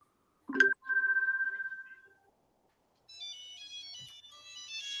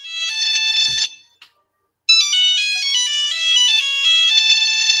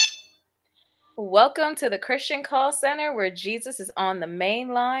Welcome to the Christian Call Center where Jesus is on the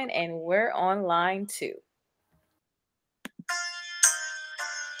main line and we're on line 2.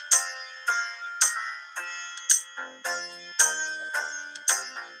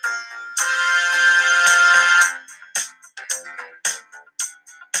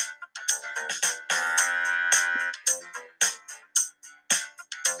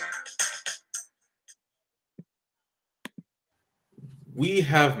 We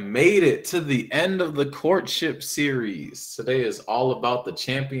have made it to the end of the courtship series. Today is all about the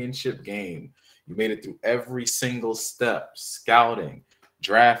championship game. You made it through every single step: scouting,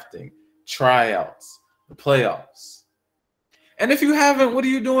 drafting, tryouts, the playoffs. And if you haven't, what are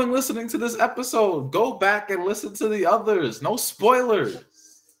you doing listening to this episode? Go back and listen to the others. No spoilers.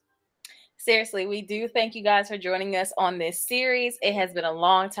 Seriously, we do thank you guys for joining us on this series. It has been a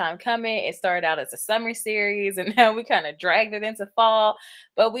long time coming. It started out as a summer series and now we kind of dragged it into fall,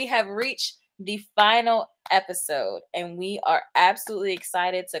 but we have reached the final episode and we are absolutely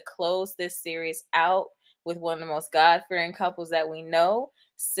excited to close this series out with one of the most God-fearing couples that we know,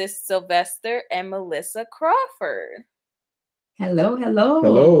 Sis Sylvester and Melissa Crawford. Hello, hello.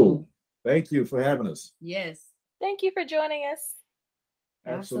 Hello. Thank you for having us. Yes. Thank you for joining us.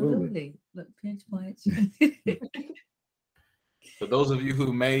 Absolutely. Look, pinch punch. For those of you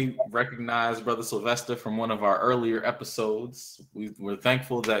who may recognize Brother Sylvester from one of our earlier episodes, we're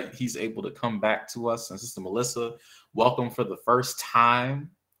thankful that he's able to come back to us. And Sister Melissa, welcome for the first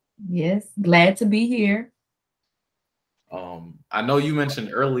time. Yes, glad to be here. I know you mentioned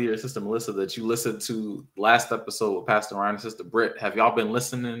earlier, Sister Melissa, that you listened to last episode with Pastor Ryan and Sister Britt. Have y'all been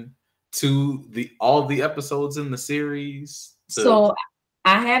listening to all the episodes in the series? So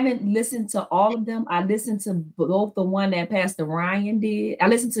I haven't listened to all of them. I listened to both the one that Pastor Ryan did. I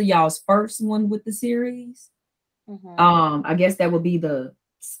listened to y'all's first one with the series. Mm-hmm. I guess that would be the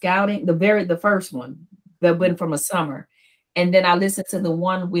scouting, the first one that went from a summer. And then I listened to the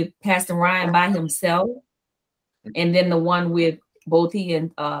one with Pastor Ryan by himself. And then the one with both he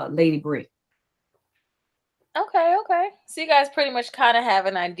and Lady Britt. Okay. So you guys pretty much kind of have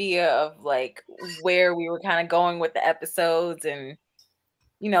an idea of like where we were kind of going with the episodes and,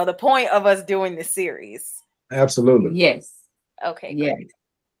 you know, the point of us doing this series. Absolutely. Yes. Okay, Yeah. great.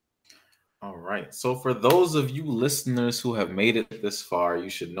 All right. So for those of you listeners who have made it this far,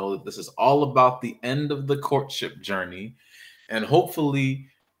 you should know that this is all about the end of the courtship journey. And hopefully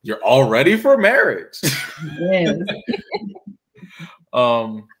you're all ready for marriage. Yes.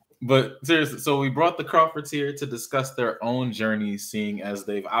 But seriously, so we brought the Crawfords here to discuss their own journeys, seeing as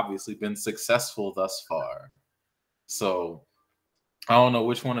they've obviously been successful thus far. So I don't know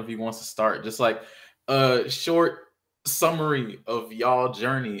which one of you wants to start. Just like a short summary of y'all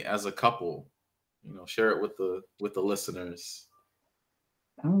journey as a couple. You know, share it with the listeners.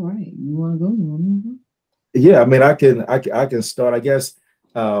 All right. You want to go? Yeah, I mean, I can start, I guess.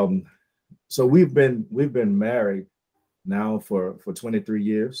 So we've been married now for 23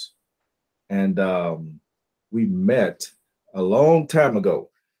 years, and we met a long time ago.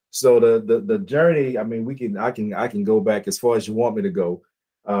 So the journey, I mean, I can go back as far as you want me to go,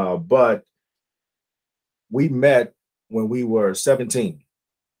 but we met when we were 17.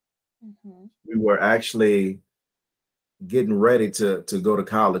 Mm-hmm. We were actually getting ready to go to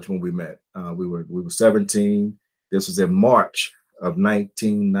college when we met. We were 17. This was in March of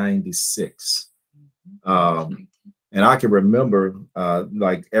 1996. And I can remember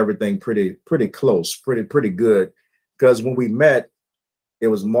like everything pretty close, pretty good. Because when we met, it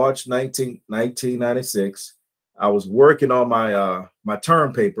was March 1996. I was working on my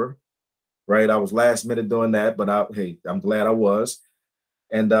term paper, right? I was last minute doing that, but I'm glad I was.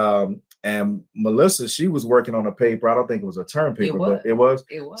 And Melissa, she was working on a paper. I don't think it was a term paper, but it was.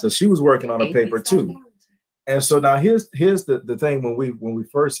 So she was working on a paper too. And so now here's the thing. When we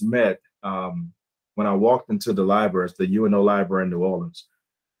first met, when I walked into the library, it's the UNO library in New Orleans.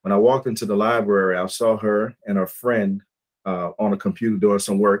 When I walked into the library, I saw her and her friend on a computer doing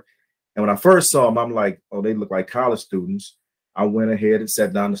some work. And when I first saw them, I'm like, oh, they look like college students. I went ahead and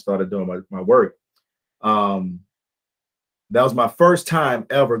sat down and started doing my work. That was my first time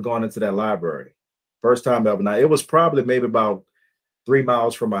ever going into that library. First time ever. Now, it was probably maybe about 3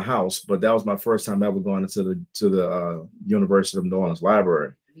 miles from my house, but that was my first time ever going into the University of New Orleans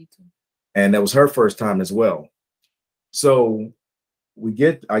library. Me too. And that was her first time as well. So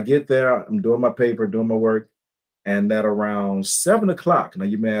I get there, I'm doing my paper, doing my work, and at around 7 o'clock, now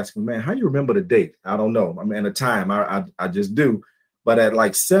you may ask me, man, how you remember the date? I don't know. I mean, the time, I just do. But at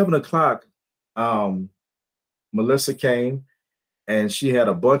like 7 o'clock, Melissa came and she had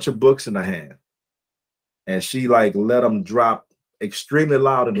a bunch of books in her hand. And she like let them drop extremely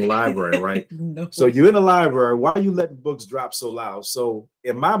loud in the library, right? No. So you're in the library. Why are you letting books drop so loud? So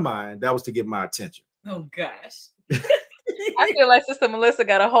in my mind, that was to get my attention. Oh gosh. I feel like Sister Melissa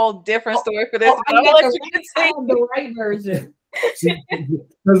got a whole different story for this. I got the right version.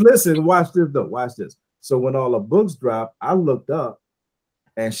 Because listen, watch this though. Watch this. So when all the books dropped, I looked up,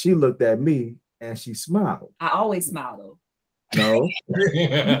 and she looked at me, and she smiled. I always smile though. No.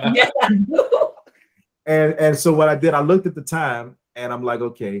 Yes, I do. And so what I did, I looked at the time, and I'm like,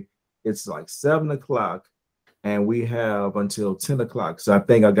 okay, it's like 7 o'clock, and we have until 10 o'clock. So I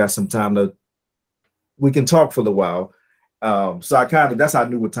think I got some time we can talk for a while. So I that's how I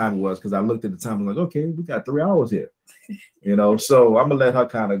knew what time it was, because I looked at the time. I'm like, okay, we got 3 hours here, So I'm gonna let her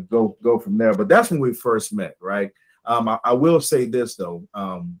kind of go from there. But that's when we first met, right? I will say this though,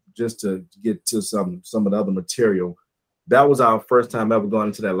 just to get to some of the other material. That was our first time ever going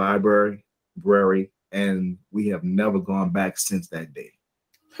into that library, and we have never gone back since that day.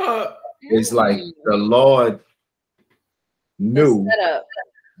 It's like the Lord knew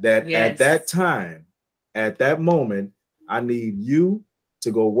that at that time, at that moment, I need you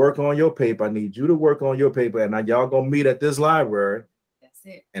to go work on your paper. I need you to work on your paper, and now y'all gonna meet at this library. That's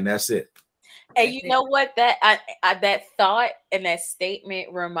it. And that's it. And you know what? That that thought and that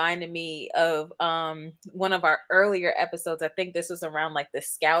statement reminded me of one of our earlier episodes. I think this was around like the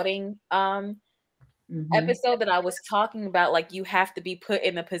scouting episode that I was talking about. Like, you have to be put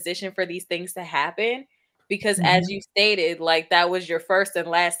in the position for these things to happen. Because as you stated, like, that was your first and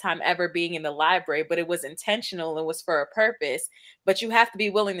last time ever being in the library, but it was intentional and was for a purpose. But you have to be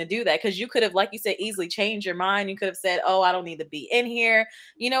willing to do that, because you could have, like you said, easily changed your mind. You could have said, oh, I don't need to be in here.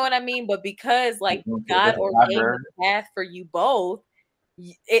 You know what I mean? But because like God ordained the path for you both,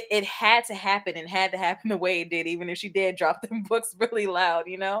 it had to happen, and had to happen the way it did, even if she did drop them books really loud,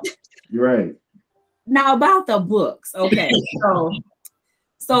 You're right. Now about the books. Okay.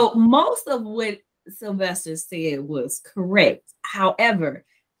 So most of what Sylvester said was correct. However,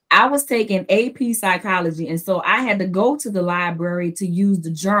 I was taking AP psychology, and so I had to go to the library to use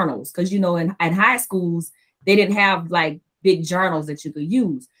the journals, because at high schools they didn't have like big journals that you could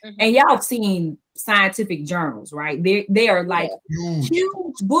use. And y'all have seen scientific journals, right? They are like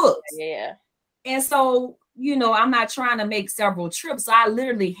huge books. Yeah. And so I'm not trying to make several trips. So I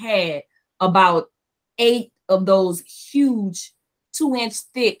literally had about 8 of those huge 2-inch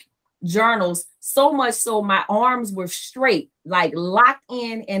thick journals, so much so my arms were straight, like locked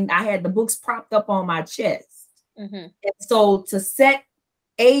in, and I had the books propped up on my chest. And so to set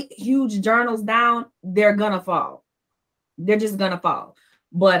 8 huge journals down, they're gonna fall. They're just gonna fall.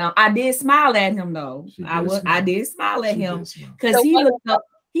 But I did smile at him though. I did smile at him, because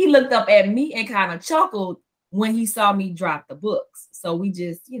he looked up at me and kind of chuckled when he saw me drop the books. So we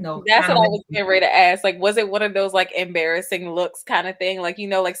just, that's what I was getting ready to ask. Like, was it one of those like embarrassing looks kind of thing? Like,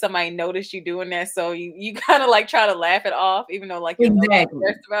 like somebody noticed you doing that, so you kind of like try to laugh it off, even though like you're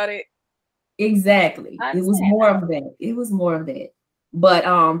embarrassed about it. Exactly. It was more of that. It was more of that. But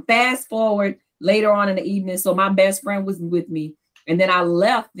fast forward later on in the evening, so my best friend was with me, and then I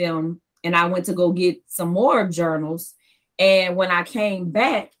left them and I went to go get some more journals. And when I came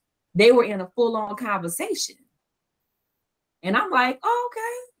back, they were in a full-on conversation. And I'm like, oh,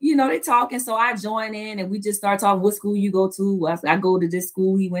 okay. They talking. So I join in and we just start talking. What school you go to? I go to this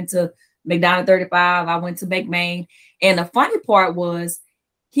school. He went to McDonald 35. I went to McMain. And the funny part was,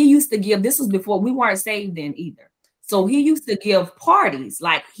 he used to give, this was before we weren't saved then either. So he used to give parties.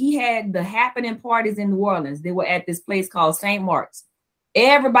 Like, he had the happening parties in New Orleans. They were at this place called St. Mark's.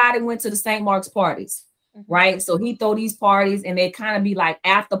 Everybody went to the St. Mark's parties. Right. So he throw these parties, and they kind of be like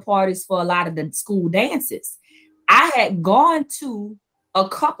after parties for a lot of the school dances. I had gone to a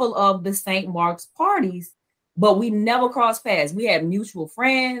couple of the St. Mark's parties, but we never crossed paths. We had mutual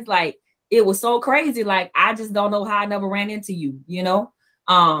friends. Like, it was so crazy. Like, I just don't know how I never ran into you,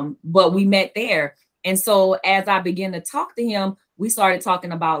 but we met there. And so as I began to talk to him, we started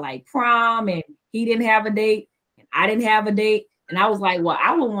talking about like prom, and he didn't have a date and I didn't have a date. And I was like, well,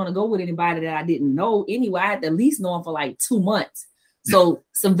 I wouldn't want to go with anybody that I didn't know anyway. I had to at least know him for like 2 months. So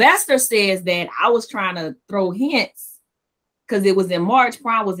Sylvester says that I was trying to throw hints, because it was in March,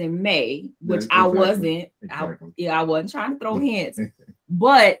 prom was in May, which I wasn't. Exactly. I wasn't trying to throw hints.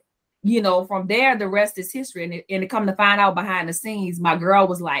 But, from there, the rest is history. And to come to find out behind the scenes, my girl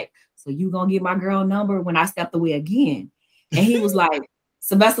was like, so you going to get my girl number when I stepped away again? And he was like,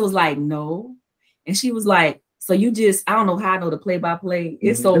 Sylvester was like, no. And she was like, so you just, I don't know how I know the play-by-play.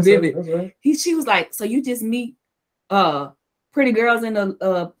 It's so vivid. Right. She was like, so you just meet pretty girls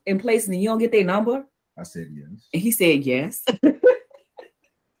in places and you don't get their number? I said yes. And he said yes.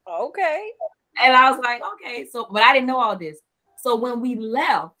 Okay. And I was like, okay. So, but I didn't know all this. So when we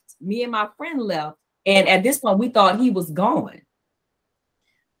left, me and my friend left, and at this point we thought he was gone.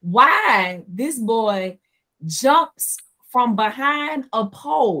 Why this boy jumps from behind a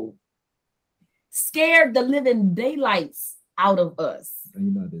pole, scared the living daylights out of us. And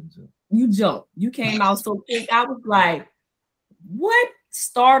you know, I didn't jump. You jumped. You came out so quick. I was like, what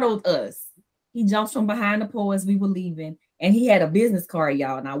startled us? He jumps from behind the pole as we were leaving, and he had a business card,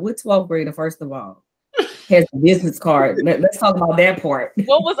 y'all. Now, we're 12th grader, first of all. Has a business card. Let's talk about that part.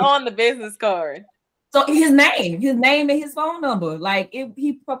 What was on the business card? So his name and his phone number. Like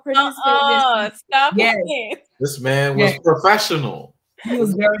he produced stop yes. it. This man was professional. He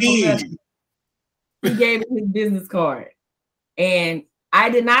was very professional. He gave me his business card. And I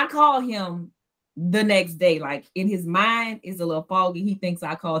did not call him the next day. Like in his mind is a little foggy. He thinks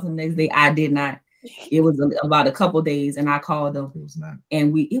I called him the next day. I did not. It was about a couple days, and I called him. It was not.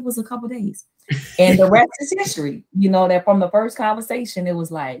 And it was a couple days. And the rest is history. You know, that from the first conversation, it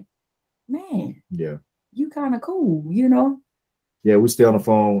was like, man, yeah, you kind of cool, you know? Yeah, we stay on the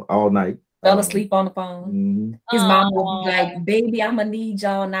phone all night. Fell asleep on the phone. Mm-hmm. His mom would be like, baby, I'm gonna need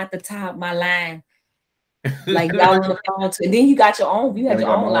y'all not to top my line. Like y'all on the phone too. And then you got your own, you had your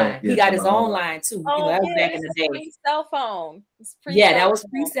own line. He got his own line too. Oh, you know, that was back in the day. Pre-cell phone. That was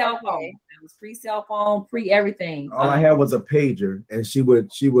pre-cell phone. That was pre-cell phone, pre-everything. All I had was a pager, and she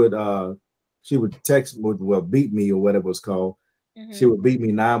would text, well, beat me or whatever it's called. Mm-hmm. She would beat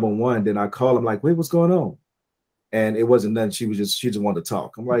me 911. Then I call him like, wait, what's going on? And it wasn't nothing. She just wanted to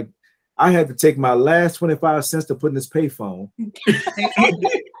talk. I'm like, I had to take my last 25 cents to put in this payphone.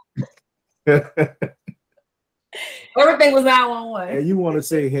 Everything was 911. And you want to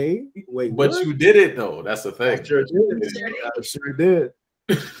say, hey, wait, but what? You did it though. That's the thing. I sure did. I sure did.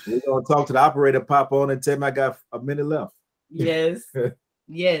 We're gonna talk to the operator, pop on, and tell me I got a minute left. Yes.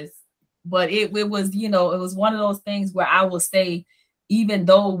 Yes. But it was, you know, it was one of those things where I will say, even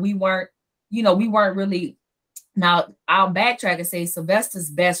though we weren't really. Now I'll backtrack and say Sylvester's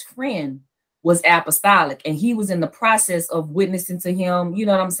best friend was apostolic, and he was in the process of witnessing to him. You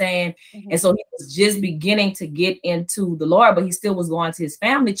know what I'm saying? Mm-hmm. And so he was just beginning to get into the Lord, but he still was going to his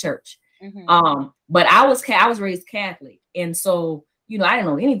family church. Mm-hmm. But I was raised Catholic, and so you know I didn't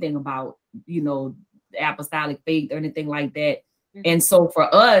know anything about the apostolic faith or anything like that. Mm-hmm. And so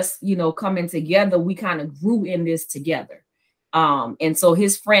for us, coming together, we kind of grew in this together. And so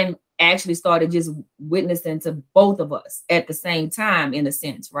his friend actually started just witnessing to both of us at the same time, in a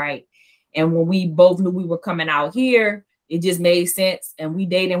sense, right? And when we both knew we were coming out here, it just made sense. And we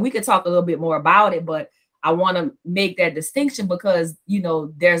dated, and we could talk a little bit more about it, but I want to make that distinction because,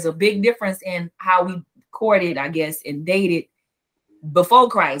 there's a big difference in how we courted, I guess, and dated before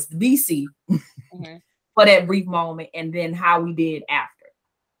Christ, BC, mm-hmm. for that brief moment, and then how we did after.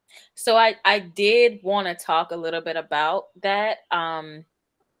 So I did want to talk a little bit about that.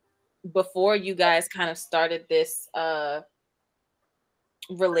 Before you guys kind of started this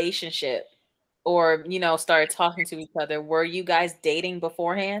relationship or started talking to each other, were you guys dating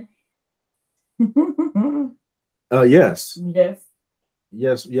beforehand? Yes we were.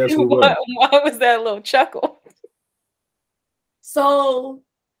 Why was that a little chuckle? So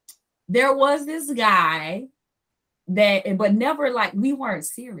there was this guy but never, like, we weren't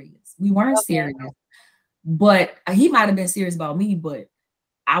serious serious, but he might have been serious about me, but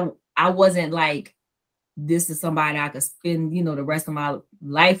I wasn't like, this is somebody I could spend, the rest of my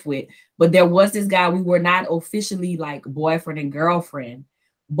life with. But there was this guy, we were not officially like boyfriend and girlfriend,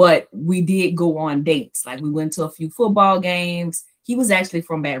 but we did go on dates. Like we went to a few football games. He was actually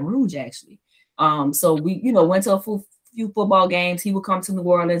from Baton Rouge, actually. So we, went to a few football games. He would come to New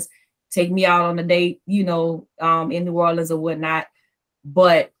Orleans, take me out on a date, in New Orleans or whatnot.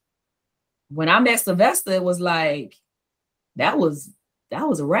 But when I met Sylvester, it was like, that was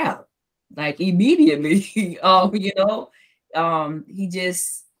a wrap. Like immediately, he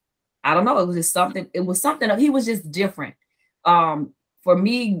just, I don't know. It was just something. It was something. He was just different. For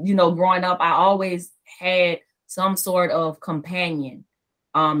me, growing up, I always had some sort of companion,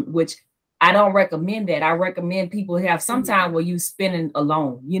 which I don't recommend that. I recommend people have some time where you spending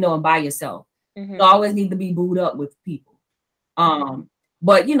alone, and by yourself. Mm-hmm. You always need to be booed up with people.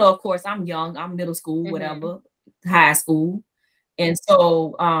 But of course, I'm young. I'm middle school, mm-hmm. whatever, high school, and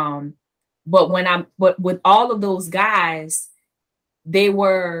so. But with all of those guys, they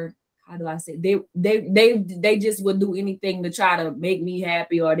were, how do I say, they just would do anything to try to make me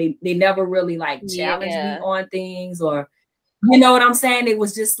happy, or they never really like challenge me on things, or you know what I'm saying? It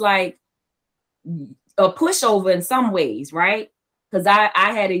was just like a pushover in some ways, right? Because I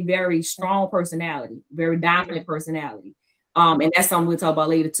had a very strong personality, very dominant personality. And that's something we'll talk about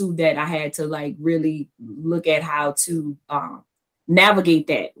later too, that I had to like really look at how to navigate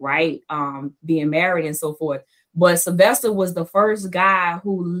that, right? Being married and so forth. But Sylvester was the first guy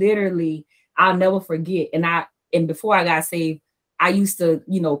who literally, I'll never forget. And before I got saved, I used to,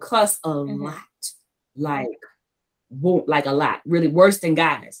 cuss a lot, like a lot, really worse than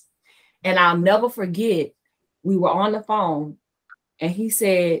guys. And I'll never forget, we were on the phone and he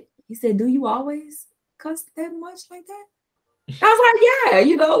said, do you always cuss that much like that? I was like,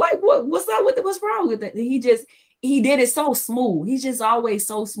 yeah, like what's up with it? What's wrong with it? And he did it so smooth. He's just always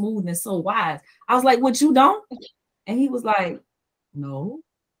so smooth and so wise. I was like, what, you don't? And he was like, no.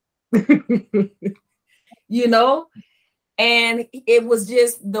 And it was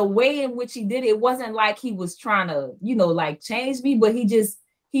just the way in which he did it. It wasn't like he was trying to, like change me, but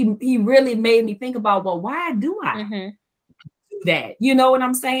he really made me think about, well, why do I do that? You know what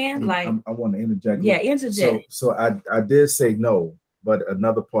I'm saying? Like, I want to interject. Yeah, interject. So I did say no, but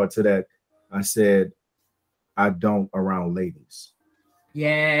another part to that, I said, I don't around ladies.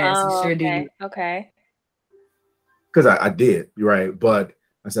 Yes, you sure okay. did. Okay. Because I did, right? But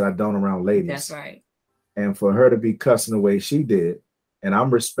I said I don't around ladies. That's right. And for her to be cussing the way she did, and I'm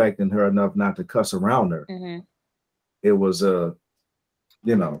respecting her enough not to cuss around her, it was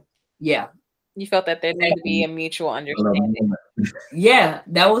Yeah. You felt that there needed to be a mutual understanding. Yeah,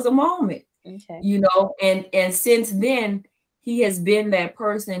 that was a moment. Okay. And since then, he has been that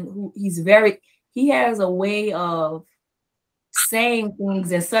person who he has a way of saying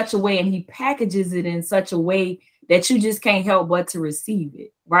things in such a way, and he packages it in such a way that you just can't help but to receive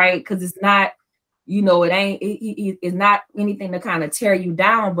it, right? Because it's not, it's not anything to kind of tear you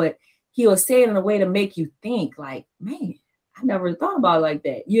down, but he'll say it in a way to make you think, like, man, I never thought about it like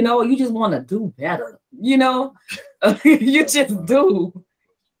that. You just want to do better. You just do.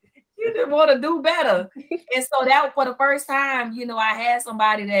 You just want to do better. And so that for the first time, I had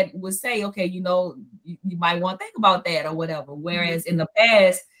somebody that would say, okay, you might want to think about that or whatever. Whereas in the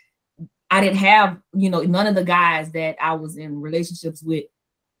past, I didn't have, none of the guys that I was in relationships with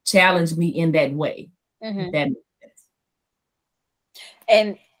challenged me in that way. If that makes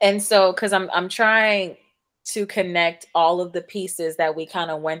sense. And so, because I'm trying to connect all of the pieces that we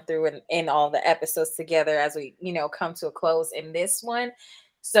kind of went through in all the episodes together as we, come to a close in this one.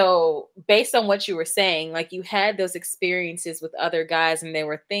 So based on what you were saying, like you had those experiences with other guys and there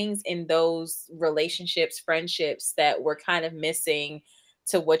were things in those relationships, friendships that were kind of missing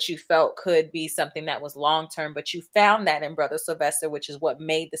to what you felt could be something that was long-term, but you found that in Brother Sylvester, which is what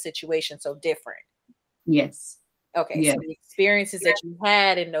made the situation so different. Yes. Okay. Yeah. So the experiences that you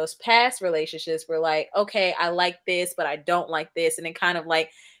had in those past relationships were like, okay, I like this, but I don't like this. And it kind of like,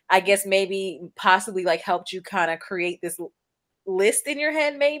 I guess maybe possibly like helped you kind of create this list in your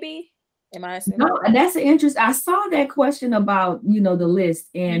head, maybe. Am I assuming? No, that's an interest. I saw that question about the list,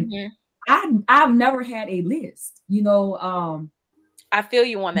 and I've never had a list. I feel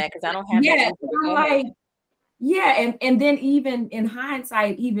you on that because I don't have. Yeah, and then even in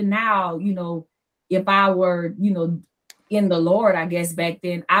hindsight, even now, if I were in the Lord, I guess back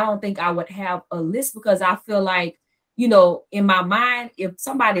then, I don't think I would have a list because I feel like in my mind, if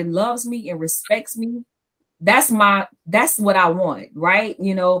somebody loves me and respects me, that's what I want, right?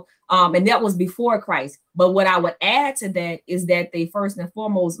 And that was before Christ. But what I would add to that is that they first and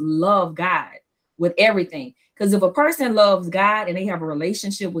foremost love God with everything. Because if a person loves God and they have a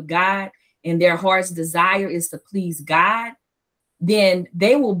relationship with God and their heart's desire is to please God, then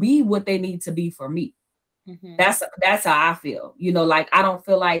they will be what they need to be for me. That's how I feel. Like I don't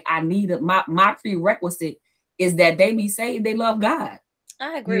feel like I need my prerequisite is that they be saved, they love God.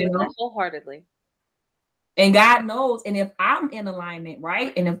 I agree with that wholeheartedly. And God knows, and if I'm in alignment,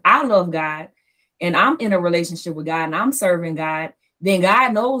 right? And if I love God and I'm in a relationship with God and I'm serving God, then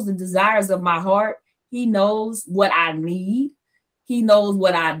God knows the desires of my heart. He knows what I need. He knows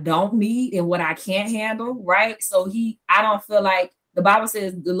what I don't need and what I can't handle, right? So I don't feel like the Bible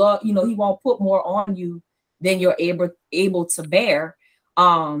says the Lord, he won't put more on you than you're able to bear.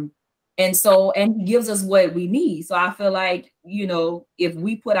 And he gives us what we need. So I feel like, if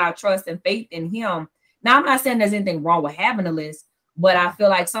we put our trust and faith in him. Now, I'm not saying there's anything wrong with having a list, but I feel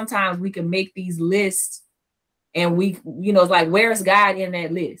like sometimes we can make these lists and it's like, where's God in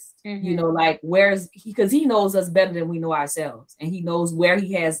that list? Like because he knows us better than we know ourselves. And he knows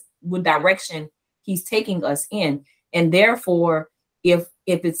what direction he's taking us in. And therefore, if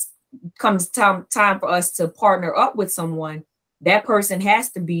it's comes time for us to partner up with someone, that person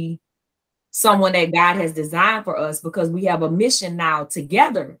has to be someone that God has designed for us because we have a mission now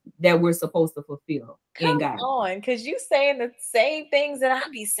together that we're supposed to fulfill. Come on, because you saying the same things that I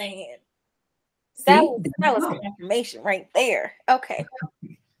be saying. That was confirmation right there. Okay.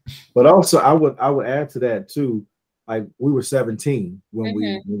 But also I would add to that too. like we were 17 when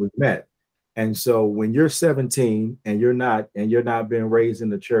we met. And so when you're 17 and you're not being raised in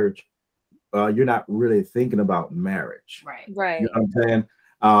the church, you're not really thinking about marriage. Right. You know what I'm saying?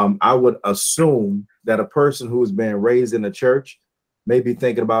 I would assume that a person who is being raised in the church may be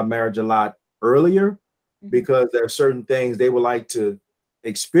thinking about marriage a lot earlier, because there are certain things they would like to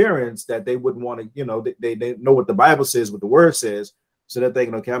experience that they wouldn't want to, you know, they know what the Bible says, what the word says. So they're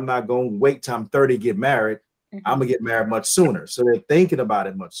thinking, okay, I'm not going to wait till I'm 30 to get married. I'm gonna get married much sooner. So they're thinking about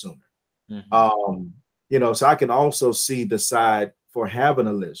it much sooner. You know, so I can also see the side for having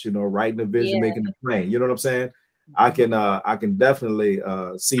a list, you know, writing a vision, making a plan. You know what I'm saying? I can definitely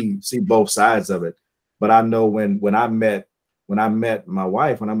see both sides of it. But I know when I met my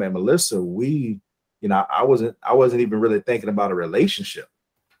wife, when I met Melissa, we, you know, I wasn't even really thinking about a relationship,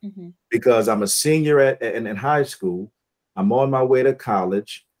 because I'm a senior in high school. I'm on my way to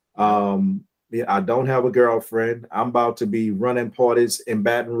college. I don't have a girlfriend. I'm about to be running parties in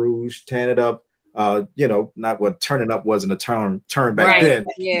Baton Rouge, tearing it up. You know, not what turning up wasn't a term back then.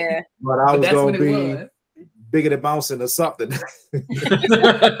 Yeah. But I was going to be bigger than bouncing or something. You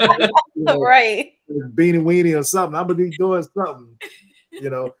know, right. Beanie Weenie or something. I'm gonna be doing something, you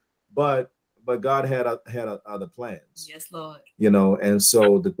know. But God had other plans. Yes, Lord. You know, and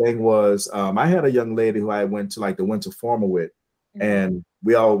so the thing was, I had a young lady who I went to like the winter formal with, and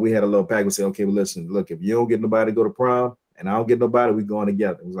we had a little pact. We said, okay, well, listen, look, if you don't get nobody to go to prom and I don't get nobody, we going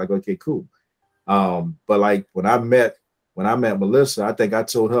together. It was like, okay, cool. But like when I met Melissa, I think I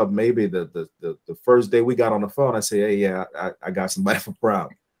told her maybe the first day we got on the phone, I said, hey, yeah, I got somebody for prom,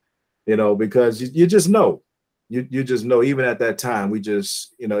 you know, because you just know, you just know, even at that time, we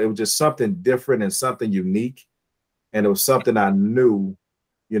just, you know, it was just something different and something unique. And it was something I knew,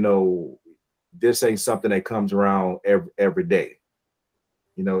 you know, this ain't something that comes around every day.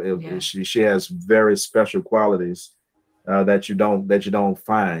 You know, she has very special qualities that you don't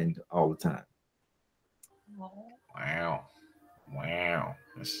find all the time. Wow.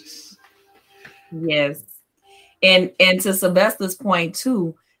 Yes. And to Sylvester's point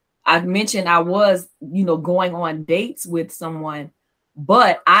too, I mentioned I was, you know, going on dates with someone,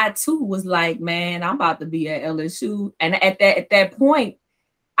 but I too was like, man, I'm about to be at LSU. And at that point,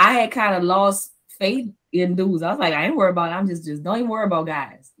 I had kind of lost faith in dudes. I was like, I ain't worried about it. I'm just don't even worry about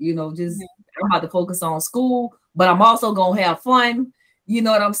guys. You know, just I'm about to focus on school, but I'm also gonna have fun. You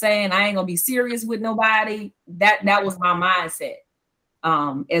know what I'm saying? I ain't gonna be serious with nobody. That was my mindset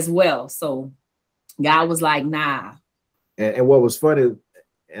as well. So God was like, nah. And what was funny,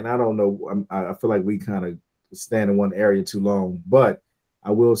 and I don't know, I feel like we kind of stand in one area too long, but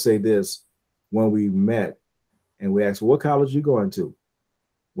I will say this: when we met and we asked, well, what college you going to?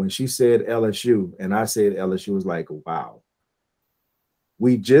 When she said LSU and I said LSU, was like, wow.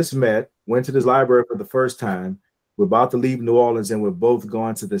 We just met, went to this library for the first time. We're about to leave New Orleans and we're both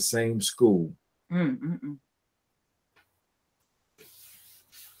going to the same school.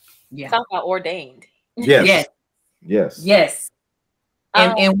 Yeah. Talk about ordained. Yes.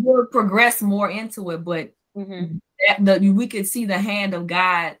 And we'll progress more into it, but we could see the hand of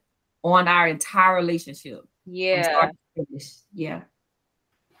God on our entire relationship. Yeah. Yeah.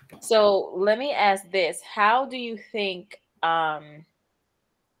 So let me ask this. How do you think, I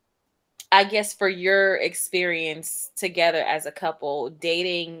guess for your experience together as a couple,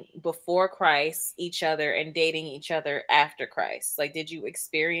 dating before Christ, each other, and dating each other after Christ, like, did you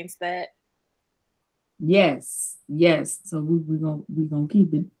experience that? Yes. So we're gonna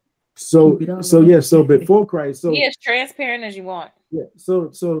keep it. So before Christ, so be as transparent as you want. Yeah.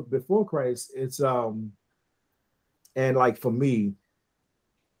 So before Christ, it's and like for me,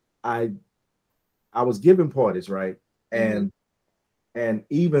 I was giving parties, right? And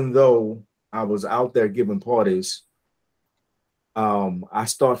even though I was out there giving parties, I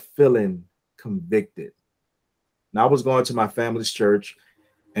start feeling convicted. Now I was going to my family's church,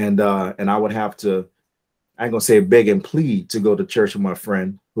 and I would have to, I ain't gonna say beg and plead to go to church with my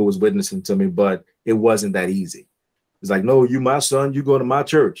friend who was witnessing to me, but it wasn't that easy. It's like, no, you my son, you go to my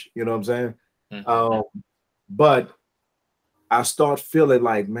church. You know what I'm saying? But I start feeling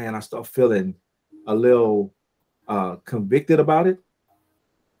like, man, I start feeling a little convicted about it,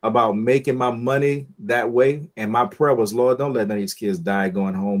 about making my money that way. And my prayer was, Lord, don't let none of these kids die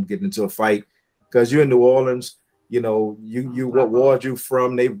going home, getting into a fight. Because you're in New Orleans, you know, you what ward you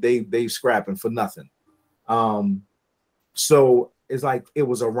from, they scrapping for nothing. So it's like it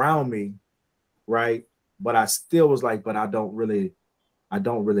was around me, right? But I still was like, but I don't really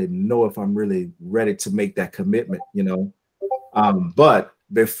know if I'm really ready to make that commitment, you know. But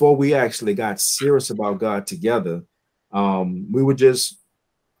before we actually got serious about God together, we were just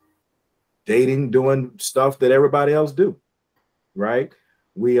dating, doing stuff that everybody else do, right?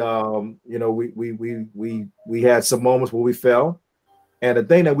 We you know, we had some moments where we fell. And the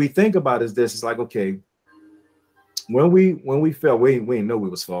thing that we think about is this: it's like, okay, when we fell, we ain't know we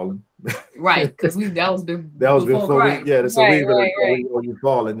was falling, right? Because that was before we, yeah. So right, we know you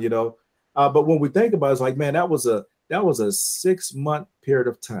falling, you know. But when we think about it, it's like, man, that was a 6-month period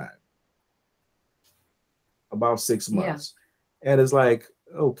of time, about 6 months, and it's like,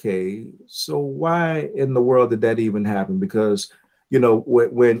 okay, so why in the world did that even happen? Because, you know,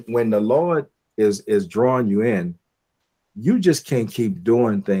 when the Lord is drawing you in, you just can't keep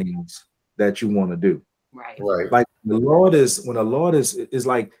doing things that you want to do. Right. Like when the Lord is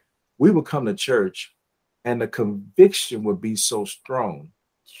like, we would come to church and the conviction would be so strong.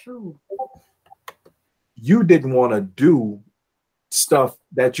 True. You didn't want to do stuff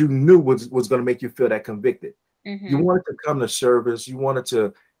that you knew was going to make you feel that convicted. Mm-hmm. You wanted to come to service. You wanted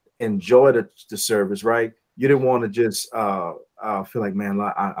to enjoy the service, right? You didn't want to just feel like, man,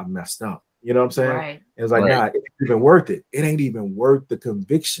 I messed up. You know what I'm saying? Right. It's like, nah, it ain't even worth it. It ain't even worth the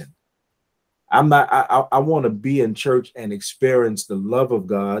conviction. I want to be in church and experience the love of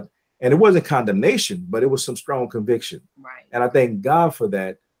God. And it wasn't condemnation, but it was some strong conviction. Right. And I thank God for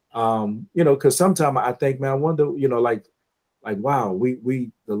that. You know, because sometimes I think, man, I wonder, you know, like, wow,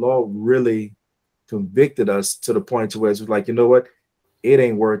 the Lord really convicted us to the point to where it's like, you know what, it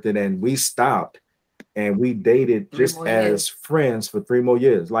ain't worth it. And we stopped and we dated just as friends for 3 more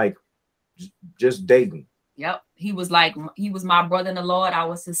years, like just dating. Yep. He was my brother in the Lord. I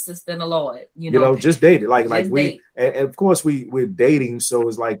was his sister in the Lord. You know, just dated. Like we, and of course we're dating. So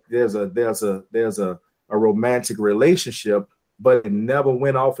it's like there's a romantic relationship, but it never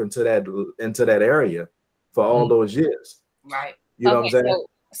went off into that area for all those years. Right. You know what I'm saying? So,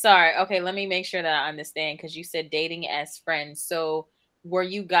 sorry. Okay, let me make sure that I understand, because you said dating as friends. So were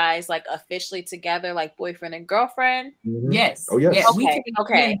you guys like officially together, like boyfriend and girlfriend? Mm-hmm. Yes. Oh yes. Yeah.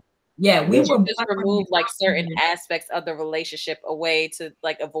 Okay. Yeah, we were just remove like certain aspects of the relationship away to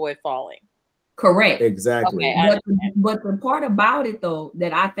like avoid falling. Correct. Exactly. Okay, but the part about it though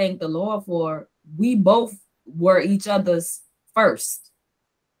that I thank the Lord for, we both were each other's first,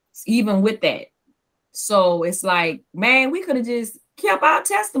 even with that. So it's like, man, we could have just kept our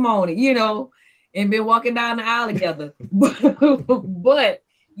testimony, you know, and been walking down the aisle together. But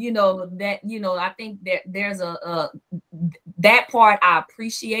you know that, you know, I think that there's that part I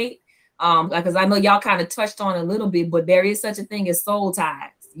appreciate, because I know y'all kind of touched on a little bit, but there is such a thing as soul ties,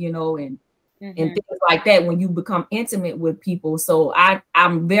 you know, and things like that when you become intimate with people. So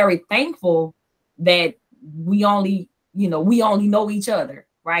I'm very thankful that we only know each other,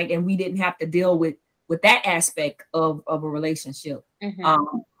 right? And we didn't have to deal with that aspect of a relationship.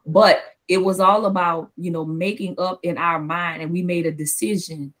 But it was all about, you know, making up in our mind, and we made a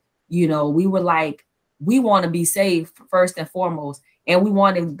decision. You know, we were like, we want to be saved first and foremost, and we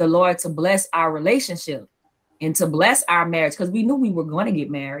wanted the Lord to bless our relationship and to bless our marriage, because we knew we were going to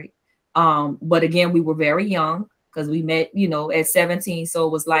get married. But again, we were very young because we met, you know, at 17. So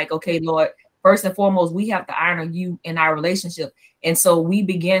it was like, okay, Lord, first and foremost, we have to honor you in our relationship. And so we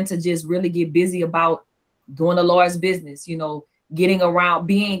began to just really get busy about doing the Lord's business, you know, getting around,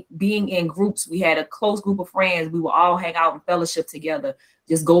 being in groups. We had a close group of friends. We would all hang out and fellowship together,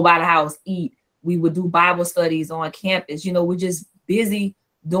 just go by the house, eat. We would do Bible studies on campus. You know, we're just busy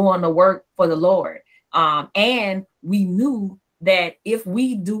doing the work for the Lord. And we knew that if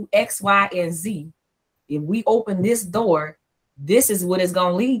we do X, Y, and Z, if we open this door, this is what it's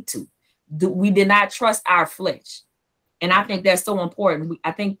going to lead to. We did not trust our flesh. And I think that's so important.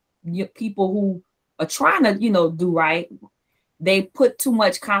 I think people who are trying to, you know, do right, they put too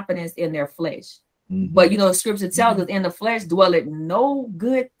much confidence in their flesh. But, you know, scripture tells us in the flesh dwelleth no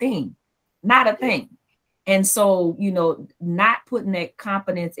good thing, not a thing. And so, you know, not putting that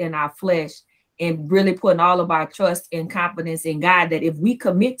confidence in our flesh and really putting all of our trust and confidence in God, that if we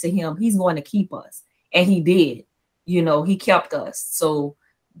commit to him, he's going to keep us. And he did, you know, he kept us. So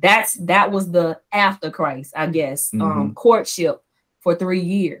that was the after Christ, I guess, courtship for 3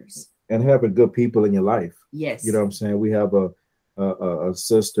 years. And having good people in your life. Yes. You know what I'm saying? We have a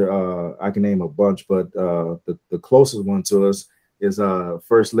sister, I can name a bunch, but the closest one to us is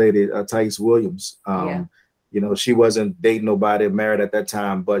First Lady Thais Williams. You know, she wasn't dating nobody, married at that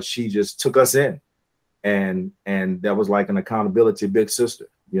time, but she just took us in, and that was like an accountability big sister,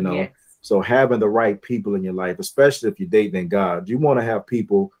 you know. Yes. So having the right people in your life, especially if you're dating God, you want to have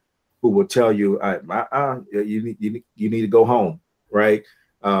people who will tell you, you need to go home, right?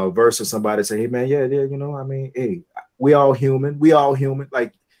 Versus somebody say, hey man, yeah, you know, I mean, hey, we all human.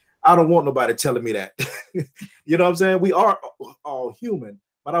 Like, I don't want nobody telling me that. You know what I'm saying? We are all human,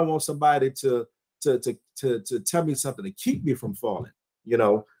 but I want somebody to tell me something to keep me from falling, you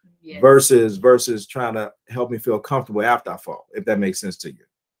know, Yes. versus trying to help me feel comfortable after I fall, if that makes sense to you.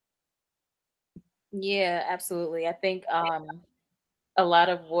 Yeah, absolutely. I think a lot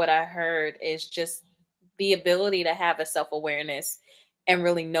of what I heard is just the ability to have a self-awareness and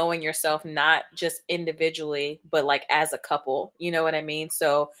really knowing yourself, not just individually, but like as a couple. You know what I mean?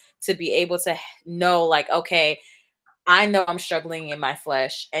 So to be able to know, like, okay, I know I'm struggling in my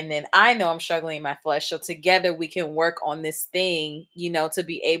flesh, and then I know I'm struggling in my flesh. So together we can work on this thing, to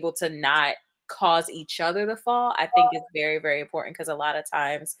be able to not cause each other to fall. I think is very, very important, because a lot of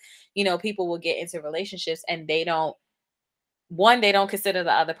times, people will get into relationships and they don't consider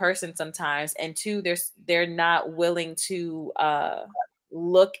the other person sometimes, and two, they're not willing to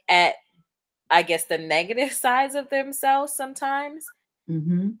look at, I guess, the negative sides of themselves sometimes.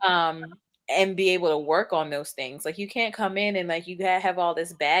 And be able to work on those things. Like, you can't come in and like you have all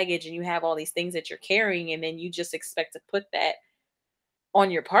this baggage and you have all these things that you're carrying, and then you just expect to put that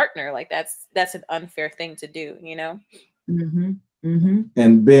on your partner. Like, that's an unfair thing to do,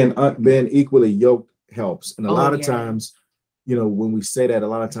 And being equally yoked helps. And a lot of yeah. times, when we say that, a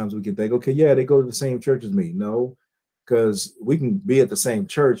lot of times we can think, okay, yeah, they go to the same church as me. No, because we can be at the same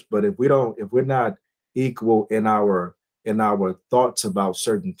church, but if we're not equal in our thoughts about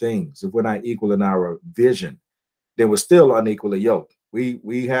certain things, if we're not equal in our vision, then we're still unequally yoked.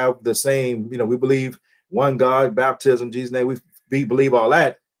 We have the same, we believe one God, baptism, Jesus' name, we believe all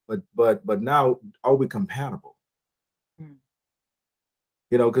that, but now are we compatible?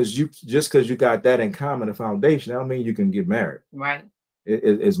 Because because you got that in common, a foundation, I don't mean you can get married. Right.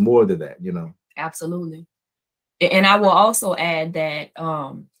 It's more than that, Absolutely. And I will also add that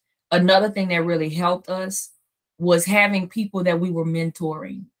another thing that really helped us was having people that we were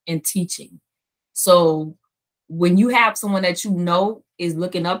mentoring and teaching. So when you have someone that is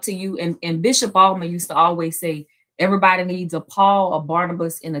looking up to you, and Bishop Allman used to always say, everybody needs a Paul, a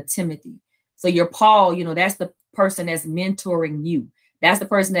Barnabas, and a Timothy. So your Paul, that's the person that's mentoring you. That's the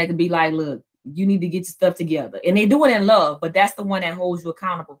person that can be like, look, you need to get your stuff together. And they do it in love, but that's the one that holds you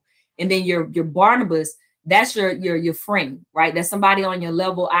accountable. And then your Barnabas, that's your friend, right? That's somebody on your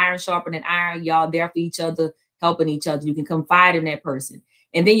level, iron sharpening iron. Y'all there for each other, helping each other. You can confide in that person.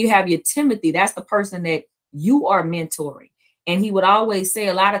 And then you have your Timothy. That's the person that you are mentoring. And he would always say,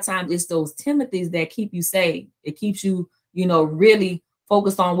 a lot of times it's those Timothys that keep you saved. It keeps you, really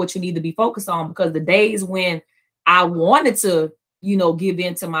focused on what you need to be focused on, because the days when I wanted to, give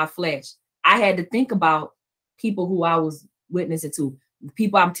in to my flesh, I had to think about people who I was witnessing to,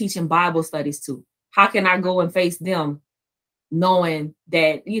 people I'm teaching Bible studies to. How can I go and face them knowing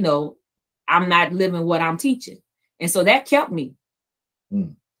that, I'm not living what I'm teaching? And so that kept me.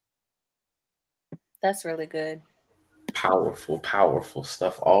 That's really good. Powerful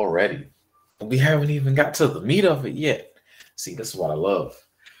stuff already. We haven't even got to the meat of it yet. See, this is what I love.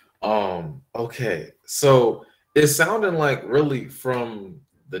 Okay, so it's sounding like, really, from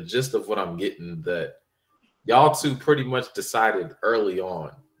the gist of what I'm getting, that y'all two pretty much decided early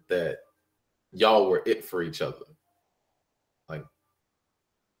on that y'all were it for each other. Like,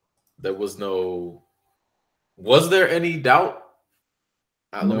 was there any doubt?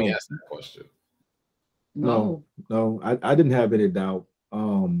 Let me ask that question. No, I didn't have any doubt.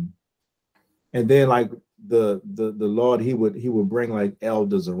 And then, like, the Lord, he would bring like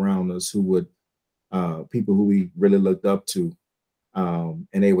elders around us who would people who we really looked up to, and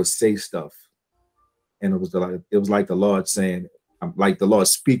they would say stuff, and it was like the Lord saying, like the Lord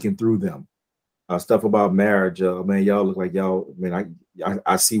speaking through them, stuff about marriage. Man, y'all look like y'all. I mean,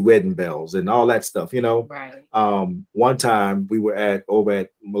 I see wedding bells and all that stuff, Right. One time we were over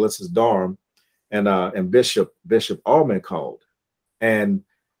at Melissa's dorm, and Bishop Allman called, and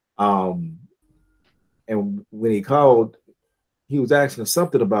when he called, he was asking us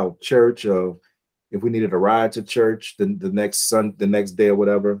something about church, of if we needed a ride to church the next day or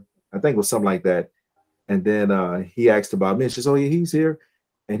whatever. I think it was something like that. And then he asked about me. And she said, "Oh yeah, he's here."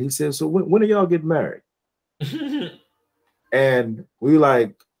 And he said, "So when are y'all getting married?" And we were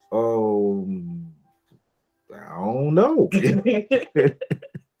like, "Oh, I don't know."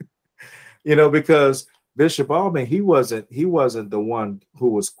 Because Bishop Allman, he wasn't the one who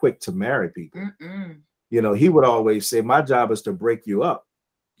was quick to marry people. He would always say, "My job is to break you up."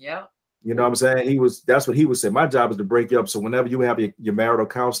 Yeah. You know what I'm saying? That's what he would say. "My job is to break you up. So whenever you have your marital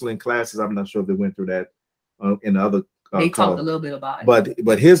counseling classes," I'm not sure if they went through that in the other. They talked a little bit about it.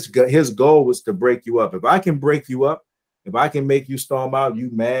 But his goal was to break you up. If I can break you up, if I can make you storm out, you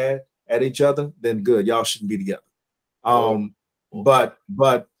mad at each other, then good. Y'all shouldn't be together. But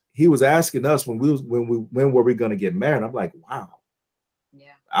he was asking us when were we going to get married? I'm like, wow.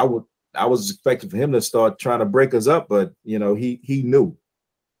 Yeah. I was expecting for him to start trying to break us up, but you know, he knew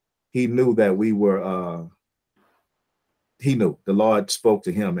that we were he knew the Lord spoke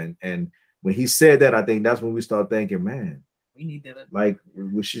to him, and when he said that, I think that's when we start thinking, man, We need to. like,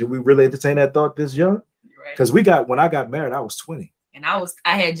 should we really entertain that thought this young? Because when I got married, I was 20. And I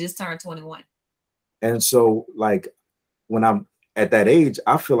had just turned 21. And so, like, when I'm at that age,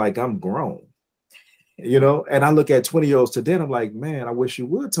 I feel like I'm grown, you know. And I look at 20-year-olds today, and I'm like, man, I wish you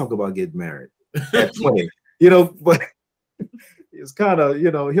would talk about getting married at 20, you know. But it's kind of,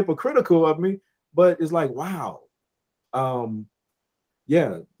 you know, hypocritical of me. But it's like, wow,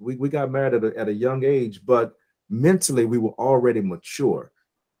 yeah, we got married at a young age, but mentally we were already mature.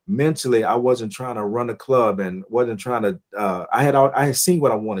 Mentally, I wasn't trying to run a club and wasn't trying to. I had seen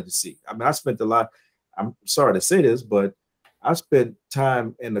what I wanted to see. I mean, I spent a lot. I'm sorry to say this, but I spent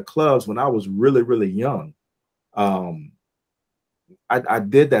time in the clubs when I was really, really young. I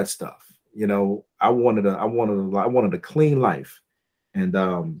did that stuff. You know, I wanted a clean life, and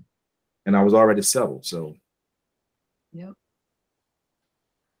I was already settled. So, Yep.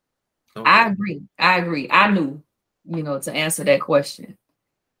 Okay. I agree. I knew, you know, to answer that question.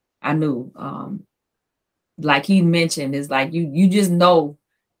 I knew, like he mentioned, is like you just know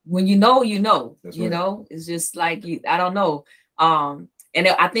when you know, That's you right. know, it's just like I don't know. And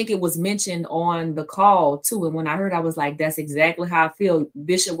I think it was mentioned on the call too. And when I heard, I was like, that's exactly how I feel.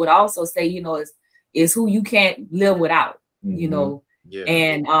 Bishop would also say, you know, is who you can't live without, you know. Yeah.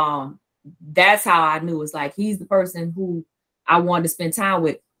 And that's how I knew. It's like he's the person who I wanted to spend time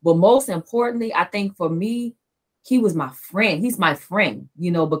with. But most importantly, I think for me, he was my friend. He's my friend,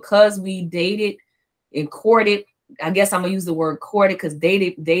 you know, because we dated and courted. I guess I'm gonna use the word courted because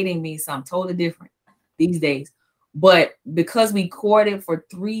dating means something totally different these days. But because we courted for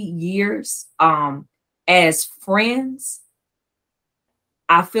 3 years as friends,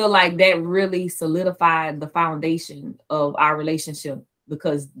 I feel like that really solidified the foundation of our relationship,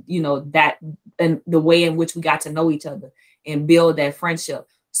 because, you know, that and the way in which we got to know each other and build that friendship.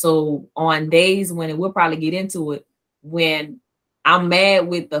 So on days when, and we'll probably get into it, when I'm mad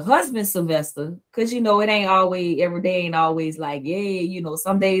with the husband, Sylvester, because, you know, it ain't always, every day ain't always like, yeah, you know,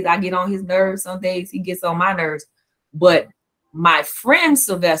 some days I get on his nerves, some days he gets on my nerves. But my friend,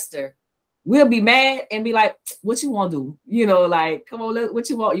 Sylvester, we'll be mad and be like, what you want to do? You know, like, come on, what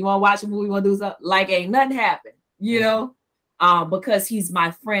you want? You want to watch a movie? You want to do something? Like, ain't nothing happened, you know? Because he's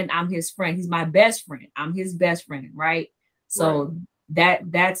my friend. I'm his friend. He's my best friend. I'm his best friend, right? So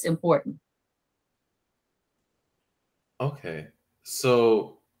that's important. Okay.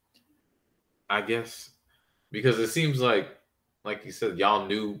 So I guess because it seems like you said, y'all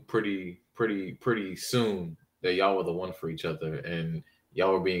knew pretty soon that y'all were the one for each other, and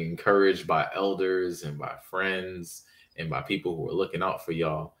y'all were being encouraged by elders and by friends and by people who were looking out for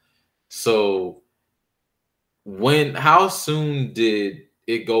y'all. So how soon did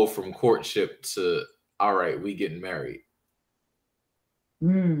it go from courtship to, all right, we getting married?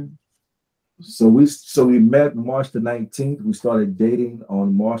 So we met March the 19th. We started dating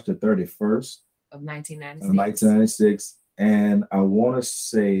on March the 31st of 1996. 1996. And I want to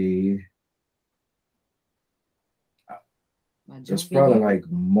say it's probably like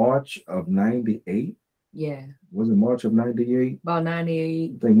March of 98. Yeah. Was it March of 98? About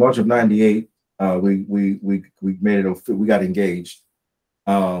 98. I think March of 98. We made it. We got engaged.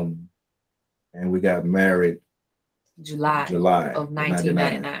 And we got married July of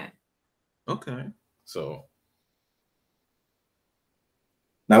 1999. Okay. So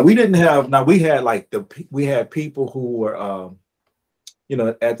now we had people who were you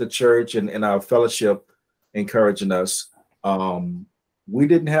know, at the church and in our fellowship encouraging us. We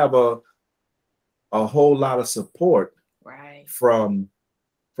didn't have a whole lot of support from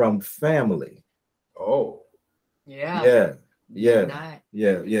family. Oh. Yeah.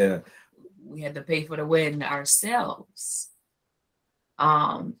 Yeah. We had to pay for the wedding ourselves.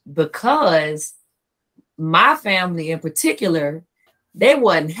 Because my family in particular, they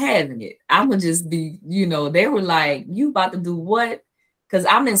wasn't having it. I'm gonna just be, you know, they were like, you about to do what? Because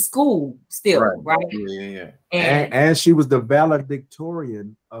I'm in school still, right? Yeah. And she was the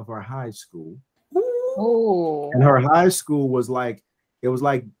valedictorian of her high school. Oh. And her high school was like, it was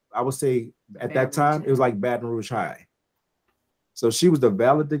like, I would say at that time, it was like Baton Rouge High. So she was the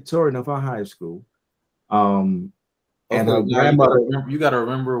valedictorian of her high school. And her grandmother. You got to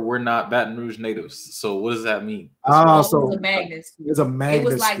remember, we're not Baton Rouge natives. So what does that mean? So it was a magnet school. It's a magnet. It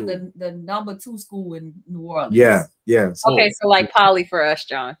was like school. the number 2 school in New Orleans. Yeah. Okay, so like Poly for us,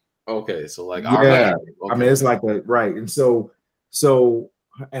 John. Okay, so like okay. I mean, it's like right. And so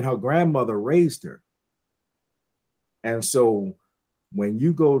and her grandmother raised her. And so when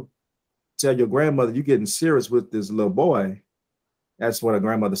you go tell your grandmother you're getting serious with this little boy, that's what a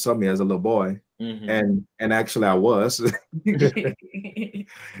grandmother saw me as a little boy. And actually I was.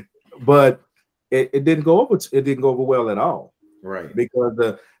 But it didn't go over. It didn't go over well at all. Right. Because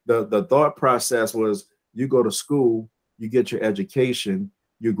the thought process was you go to school, you get your education,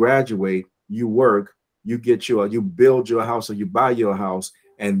 you graduate, you work, you build your house or you buy your house,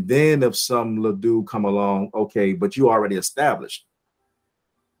 and then if some little dude come along, okay, but you already established.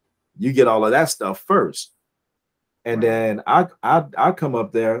 You get all of that stuff first. And then I come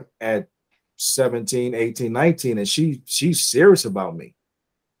up there at 17, 18, 19, and she's serious about me.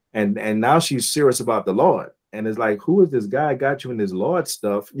 And now she's serious about the Lord. And it's like, who is this guy got you in this Lord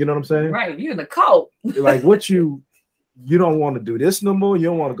stuff? You know what I'm saying? Right. You're in the cult. Like what you don't want to do this no more. You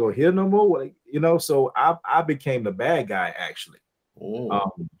don't want to go here no more. Like, you know, so I became the bad guy actually.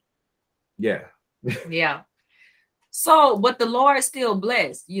 Yeah. Yeah. So, but the Lord still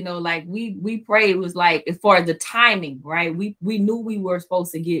blessed, you know, like we prayed, was like, as far as the timing, right? We knew we were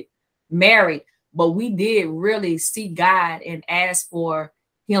supposed to get married, but we did really seek God and ask for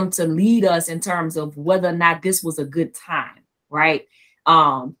him to lead us in terms of whether or not this was a good time, right?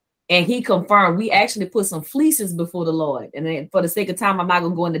 And he confirmed. We actually put some fleeces before the Lord, and then for the sake of time, I'm not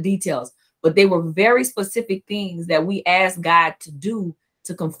gonna go into details, but they were very specific things that we asked God to do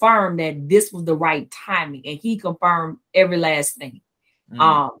to confirm that this was the right timing, and he confirmed every last thing.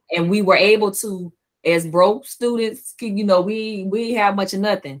 And we were able to, as broke students, you know, we have much of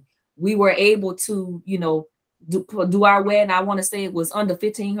nothing. We were able to, you know, do our wedding. I want to say it was under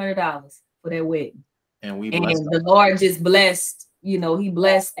 $1,500 for that wedding. And the Lord just blessed, you know, he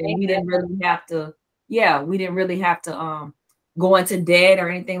blessed, and we didn't really have to, go into debt or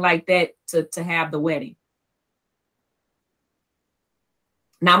anything like that to have the wedding.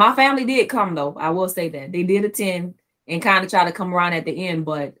 Now, my family did come, though. I will say that. They did attend and kind of try to come around at the end,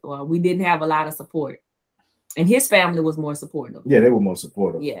 but we didn't have a lot of support. And his family was more supportive. Yeah, they were more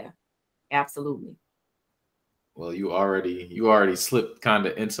supportive. Yeah, absolutely. Well, you already slipped kind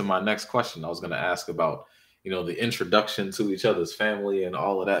of into my next question. I was going to ask about, you know, the introduction to each other's family and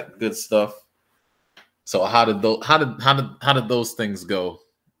all of that good stuff. So how did those things go?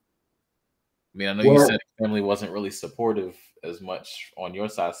 I mean, I know you said family wasn't really supportive as much on your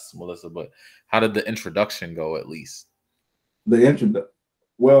side, Melissa, but how did the introduction go at least?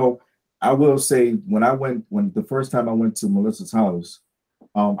 Well, I will say when the first time I went to Melissa's house,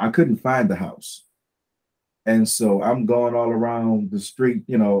 I couldn't find the house. And so I'm going all around the street,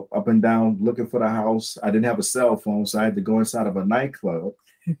 you know, up and down looking for the house. I didn't have a cell phone, so I had to go inside of a nightclub,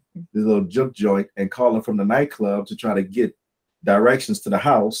 this little juke joint, and call them from the nightclub to try to get directions to the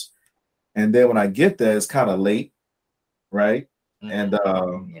house. And then when I get there, it's kind of late, right? And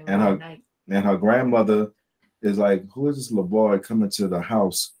her grandmother is like, "Who is this little boy coming to the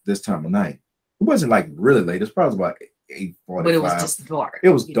house this time of night?" It wasn't like really late. It's probably about 8:45. But it was just dark. It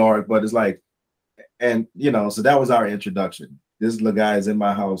was dark, but it's like, and you know, so that was our introduction. This little guy is in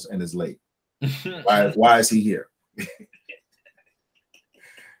my house and is late. Why is he here?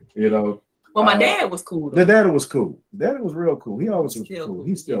 You know. Well, my dad was cool. The dad was cool. Dad was real cool. He always was cool.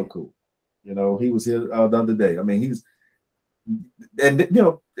 He's still cool. You know, he was here the other day. I mean, and you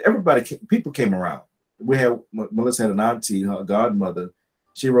know, people came around. Melissa had an auntie, her godmother.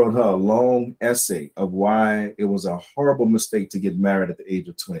 She wrote her a long essay of why it was a horrible mistake to get married at the age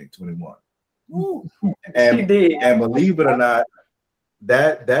of 20, 21. Ooh, and believe it or not,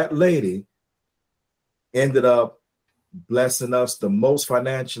 that lady ended up blessing us the most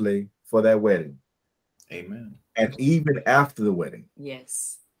financially for that wedding. Amen. And even after the wedding.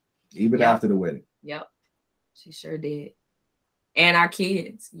 Yes. Even after the wedding. Yep. She sure did. And our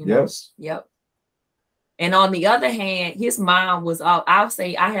kids. You know? Yes. Yep. And on the other hand, his mom was, I'll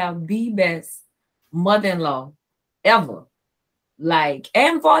say I have the best mother-in-law ever. Like,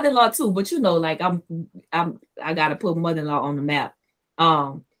 and father-in-law too, but you know, like I gotta put mother-in-law on the map.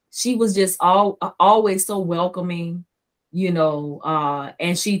 She was just always so welcoming, you know,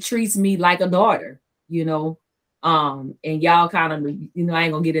 and she treats me like a daughter, you know. And y'all kind of, you know, I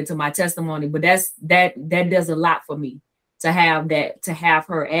ain't gonna get into my testimony, but that does a lot for me to have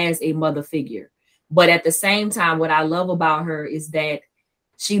her as a mother figure. But at the same time, what I love about her is that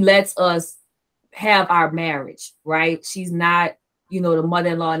she lets us have our marriage, right? She's not, you know, the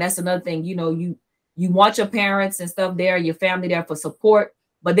mother-in-law. And that's another thing, you know, you want your parents and stuff there, your family there for support,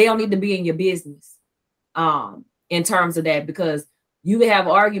 but they don't need to be in your business in terms of that, because you have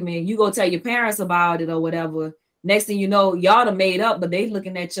an argument, you go tell your parents about it or whatever, Next thing you know, y'all done made up, but they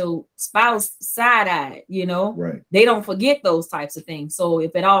looking at your spouse side-eyed, you know. Right. They don't forget those types of things. So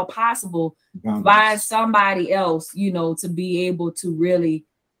if at all possible, find somebody else, you know, to be able to really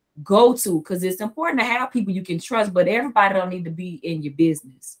go to, because it's important to have people you can trust, but everybody don't need to be in your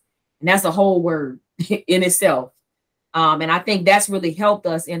business. And that's a whole word in itself. And I think that's really helped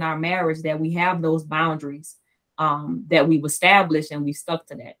us in our marriage, that we have those boundaries that we've established, and we stuck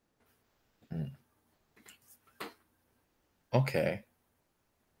to that. Okay.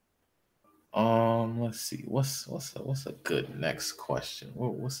 Let's see. What's a good next question?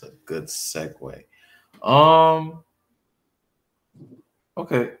 What's a good segue?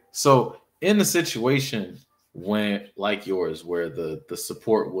 Okay. So in the situation when, like yours, where the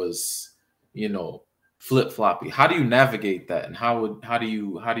support was, you know, flip-floppy, how do you navigate that, and how do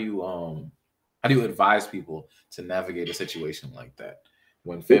you advise people to navigate a situation like that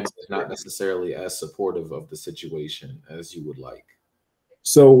when family is not necessarily as supportive of the situation as you would like?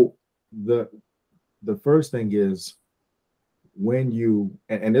 So the first thing is, when you,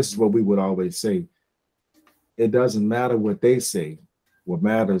 and this is what we would always say, it doesn't matter what they say. What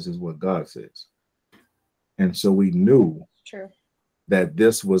matters is what God says. And so we knew that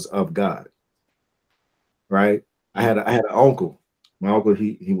this was of God. Right? I had an uncle. My uncle,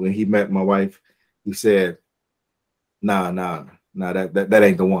 he when he met my wife, he said, nah, that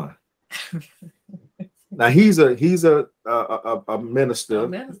ain't the one. Now he's a minister,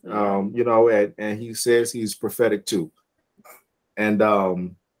 you know, and he says he's prophetic too.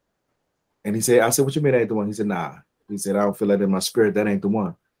 And he said, I said, what you mean that ain't the one? He said, nah. He said, I don't feel that in my spirit, that ain't the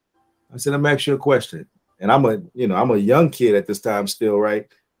one. I said, let me ask you a question. And I'm a young kid at this time still, right?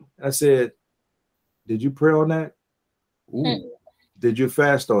 And I said, did you pray on that? Ooh. Did you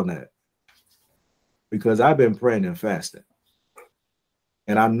fast on that? Because I've been praying and fasting,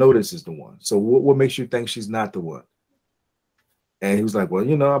 and I know this is the one. So what makes you think she's not the one? And he was like, well,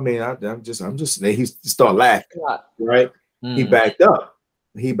 you know, I mean, I'm just. He started laughing, right? He backed up.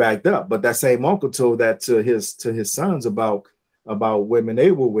 But that same uncle told that to his sons about women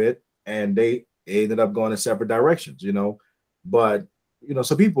they were with, and they ended up going in separate directions, you know. But you know,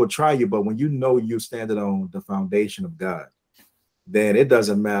 so people will try you, but when you know you're standing on the foundation of God, then it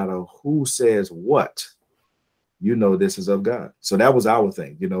doesn't matter who says what, you know, this is of God. So that was our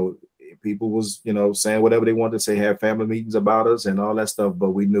thing. You know, people was, you know, saying whatever they wanted to say, have family meetings about us and all that stuff,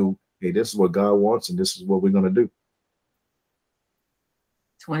 but we knew, hey, this is what God wants, and this is what we're going to do.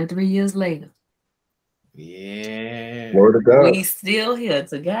 23 years later. Yeah. Word of God. We still here.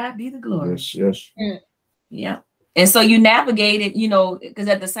 To God be the glory. Yes. Yeah. And so you navigated, you know, because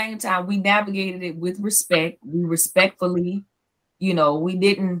at the same time, we navigated it with respect. We respectfully, you know,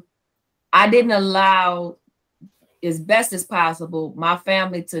 I didn't allow, as best as possible, my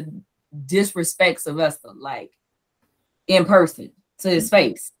family to disrespect Sylvester, like in person, to his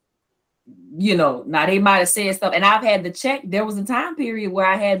face. You know, now they might have said stuff, and I've had to check. There was a time period where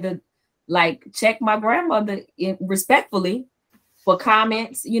I had to like check my grandmother respectfully for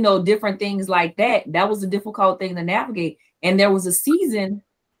comments, you know, different things like that. That was a difficult thing to navigate. And there was a season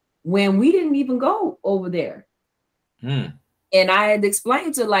when we didn't even go over there. And I had to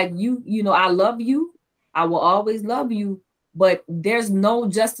explain to, like, you know, I love you. I will always love you, but there's no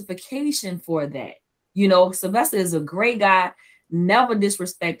justification for that. You know, Sylvester is a great guy, never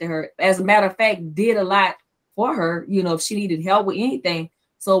disrespected her. As a matter of fact, did a lot for her, you know, if she needed help with anything.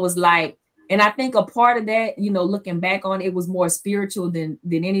 So it was like, and I think a part of that, you know, looking back on it, was more spiritual than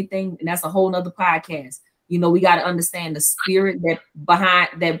anything. And that's a whole nother podcast. You know, we got to understand the spirit that behind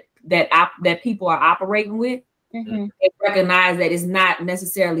that people are operating with. And recognize that it's not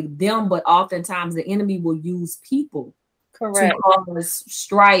necessarily them, but oftentimes the enemy will use people to cause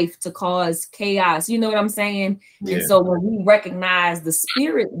strife, to cause chaos. You know what I'm saying? Yeah. And so when we recognize the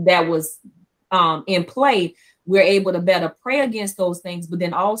spirit that was in play, we're able to better pray against those things, but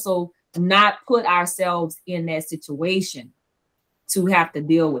then also not put ourselves in that situation to have to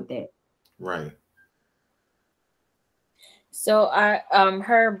deal with that. Right. So I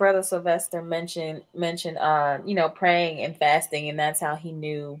heard Brother Sylvester mention you know, praying and fasting, and that's how he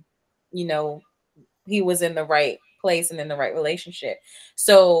knew, you know, he was in the right place and in the right relationship.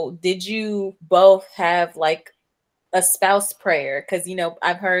 So did you both have like a spouse prayer? Because, you know,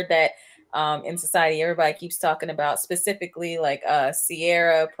 I've heard that in society everybody keeps talking about specifically like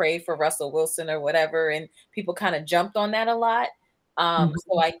Sierra prayed for Russell Wilson or whatever, and people kind of jumped on that a lot.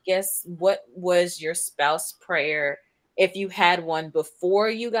 So I guess, what was your spouse prayer, if you had one before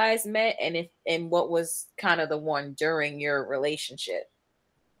you guys met, and what was kind of the one during your relationship?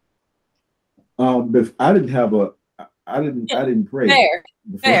 I didn't have I didn't pray. Fair.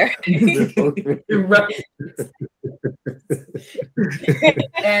 Fair. Right.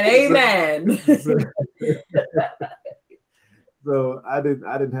 And amen. So I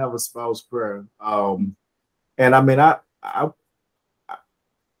didn't have a spouse prayer. And I mean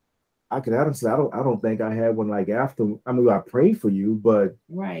I can honestly, I don't think I had one like after. I mean, I prayed for you, but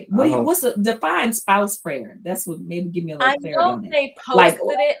right. What's the define spouse prayer? That's what maybe give me a little clarity. I know they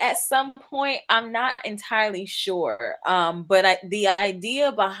posted it at some point. I'm not entirely sure. But the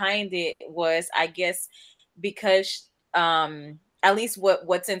idea behind it was, I guess, because at least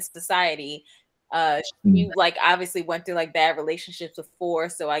what's in society, she like obviously went through like bad relationships before,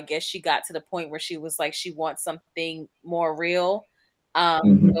 so I guess she got to the point where she was like she wants something more real.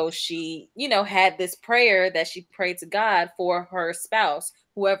 So she, had this prayer that she prayed to God for her spouse,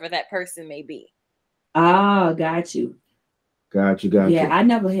 whoever that person may be. Ah, got you. Yeah, I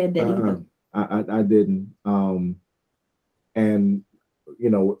never had that either. I didn't. And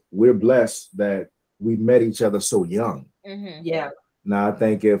we're blessed that we met each other so young. Yeah. Now I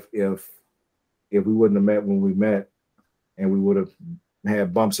think if we wouldn't have met when we met, and we would have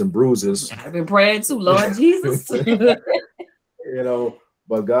had bumps and bruises. I've been praying too, Lord Jesus.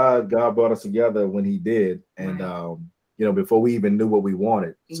 But God brought us together when He did, and before we even knew what we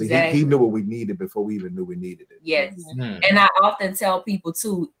wanted. Exactly. So he knew what we needed before we even knew we needed it. Yes. And I often tell people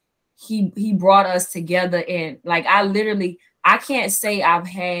too, he brought us together, and like I can't say I've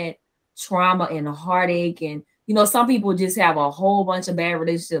had trauma and heartache, and some people just have a whole bunch of bad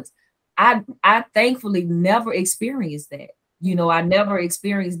relationships. I thankfully never experienced that. I never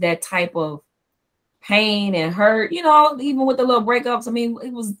experienced that type of pain and hurt, even with the little breakups. I mean,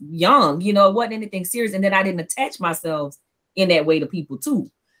 it was young, it wasn't anything serious. And then I didn't attach myself in that way to people too.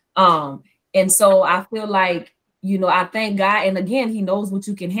 And so I feel like, I thank God. And again, He knows what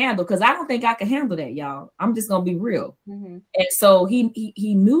you can handle, because I don't think I can handle that, y'all. I'm just going to be real. And so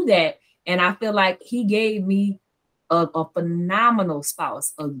he knew that. And I feel like He gave me a phenomenal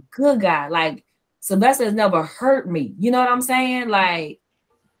spouse, a good guy. Like Sylvester has never hurt me. You know what I'm saying? Like,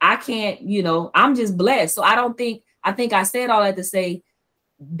 I can't, I'm just blessed. So I think I said all that to say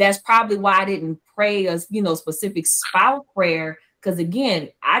that's probably why I didn't pray a, specific spouse prayer. Because again,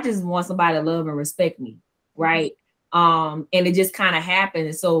 I just want somebody to love and respect me. Right. And it just kind of happened.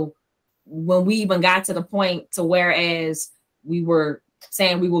 And so when we even got to the point to whereas we were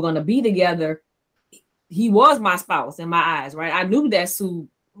saying we were going to be together, he was my spouse in my eyes. Right. I knew that's who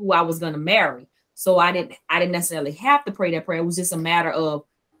I was going to marry. So I didn't necessarily have to pray that prayer. It was just a matter of,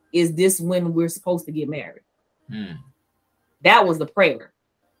 is this when we're supposed to get married? That was the prayer.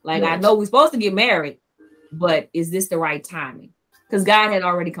 Like, yes. I know we're supposed to get married, but is this the right timing? Because God had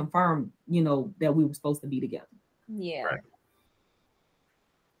already confirmed, that we were supposed to be together. Yeah. Right.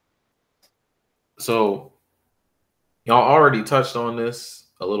 So y'all already touched on this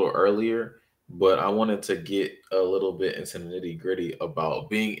a little earlier, but I wanted to get a little bit into the nitty-gritty about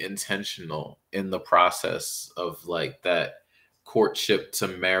being intentional in the process of like that courtship to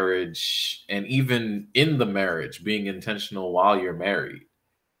marriage, and even in the marriage, being intentional while you're married.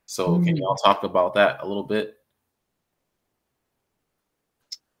 So can y'all talk about that a little bit?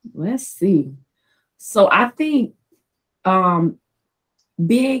 Let's see. So I think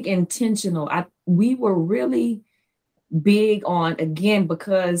being intentional, we were really big on, again,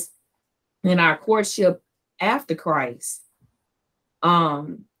 because in our courtship after Christ,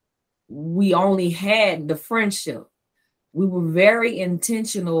 we only had the friendship. We were very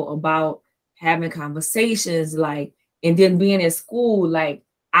intentional about having conversations, like, and then being at school, like,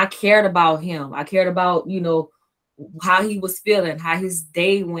 I cared about him. I cared about, how he was feeling, how his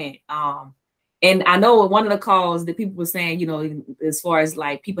day went. And I know one of the calls that people were saying, as far as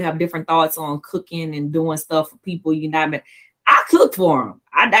like people have different thoughts on cooking and doing stuff for people, I cooked for him.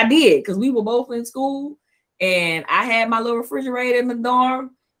 I did, because we were both in school, and I had my little refrigerator in the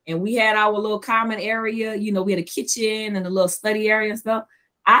dorm. And we had our little common area, we had a kitchen and a little study area and stuff.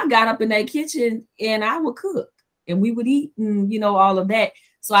 I got up in that kitchen and I would cook, and we would eat, and all of that.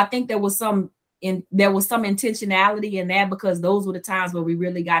 So I think there was some intentionality in that, because those were the times where we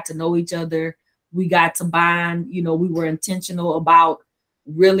really got to know each other. We got to bond. We were intentional about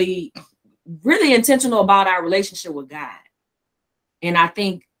really, really intentional about our relationship with God. And I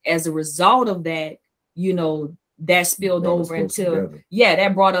think as a result of that, that spilled over into,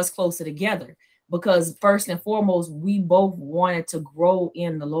 that brought us closer together, because first and foremost, we both wanted to grow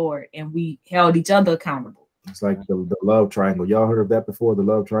in the Lord, and we held each other accountable. It's like the love triangle. Y'all heard of that before? The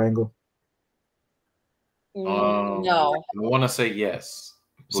love triangle? No. I want to say yes.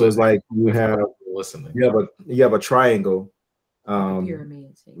 So it's like you have a triangle,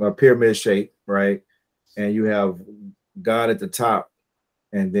 a pyramid shape, right? And you have God at the top,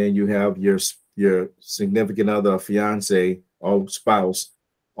 and then you have your significant other, fiance or spouse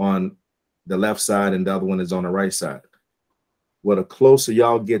on the left side, and the other one is on the right side. Well, the closer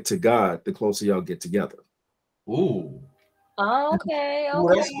y'all get to God, the closer y'all get together. Ooh. Okay. Ooh,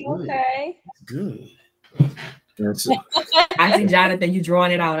 that's good. Okay. That's good. That's it. I see, Jonathan, you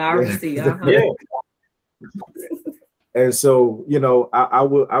drawing it out. I already see. Yeah. And so, I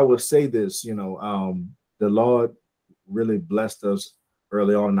will say this, the Lord really blessed us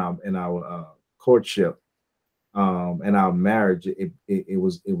early on in our courtship, and our marriage. It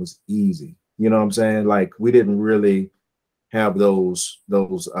was easy. You know what I'm saying? Like, we didn't really have those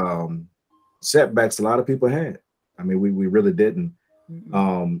setbacks a lot of people had. I mean, we really didn't.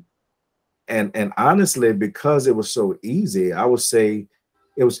 Mm-hmm. And honestly, because it was so easy, I would say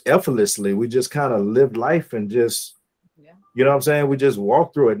it was effortlessly. We just kind of lived life and just, you know what I'm saying? We just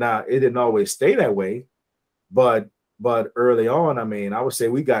walked through it. Now, it didn't always stay that way, but early on, I mean, I would say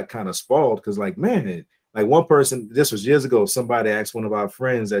we got kind of spoiled because, like, man, like one person, this was years ago, somebody asked one of our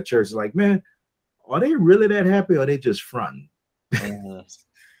friends at church, like, man, are they really that happy or are they just fronting?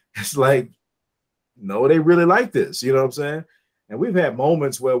 It's like, no, they really like this. You know what I'm saying? And we've had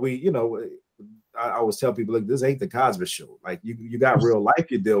moments where we, I always tell people, look, this ain't the Cosby Show. Like, you got real life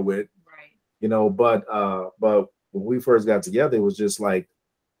you deal with, Right. But when we first got together, it was just like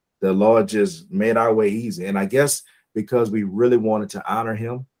the Lord just made our way easy. And I guess because we really wanted to honor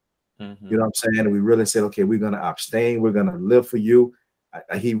him, you know what I'm saying? And we really said, okay, we're going to abstain. We're going to live for you.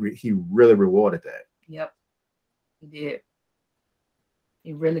 He really rewarded that. Yep. He did.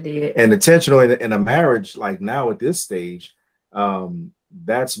 He really did. And intentional in a marriage, like now at this stage,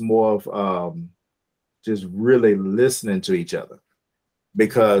 that's more of just really listening to each other.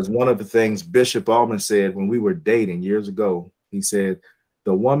 Because one of the things Bishop Allman said when we were dating years ago, he said,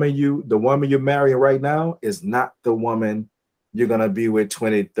 the woman you're marrying right now is not the woman you're going to be with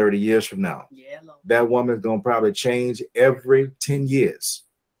 20, 30 years from now. Yeah, that woman is going to probably change every 10 years.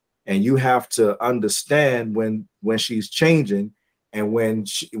 And you have to understand when she's changing and when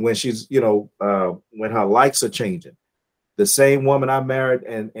she's, when her likes are changing. The same woman I married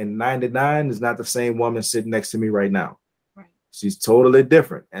in 99 is not the same woman sitting next to me right now. She's totally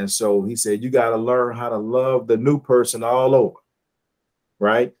different. And so he said, you got to learn how to love the new person all over.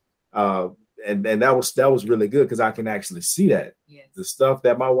 Right. And that was really good because I can actually see that. Yes. The stuff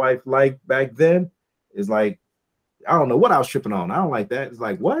that my wife liked back then is like, I don't know what I was tripping on. I don't like that. It's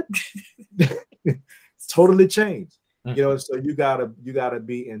like, what? It's totally changed. So you gotta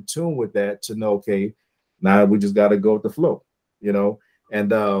be in tune with that to know, okay, now we just gotta go with the flow,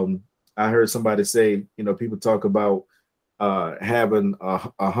 And I heard somebody say, people talk about having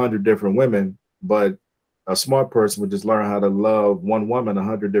 100 different women, but a smart person would just learn how to love one woman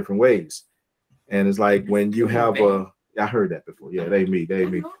 100 different ways. And it's like when you have I heard that before. Yeah, they me.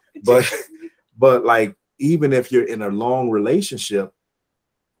 But like, even if you're in a long relationship,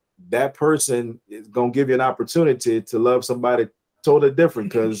 that person is going to give you an opportunity to love somebody totally different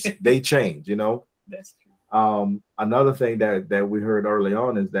because they change, That's true. Another thing that we heard early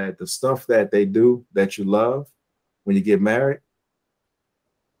on is that the stuff that they do that you love when you get married,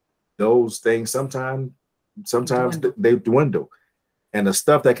 those things sometimes they dwindle. And the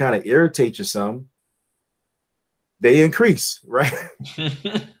stuff that kind of irritates you some, they increase, right?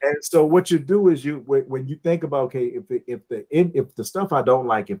 And so what you do is when you think about, okay, if the stuff I don't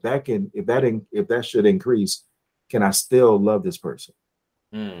like, if that should increase, can I still love this person?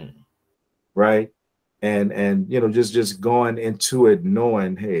 Right? And just going into it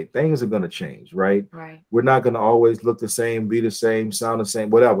knowing, hey, things are going to change, right? Right. We're not going to always look the same, be the same, sound the same,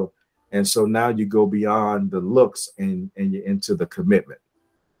 whatever. And so now you go beyond the looks and you're into the commitment.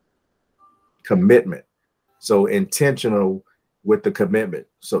 So intentional with the commitment.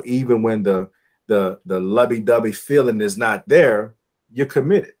 So even when the lovey-dovey feeling is not there, you're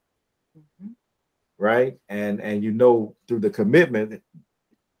committed. Mm-hmm. Right? And through the commitment,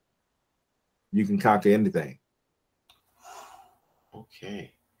 you can conquer anything.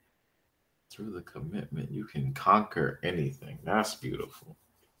 Okay. Through the commitment, you can conquer anything. That's beautiful.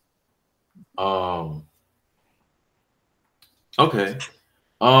 Okay.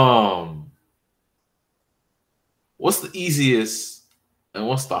 What's the easiest and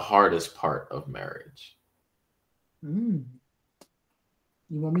what's the hardest part of marriage? You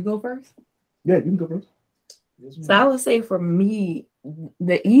want me to go first? Yeah, you can go first. So I would say for me,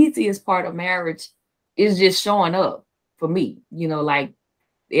 the easiest part of marriage is just showing up for me. Like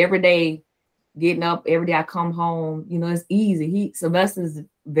every day, getting up, every day I come home, it's easy. Sylvester's a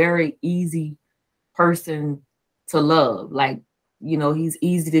very easy person to love. Like, he's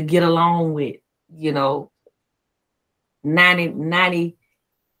easy to get along with, 98%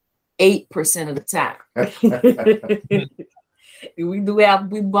 of the time.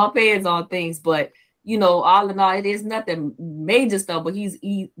 we bump heads on things, but you know, all in all, it is nothing major stuff, but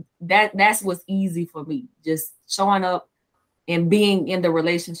that's what's easy for me, just showing up and being in the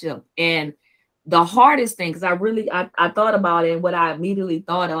relationship. And the hardest thing, because I thought about it, and what I immediately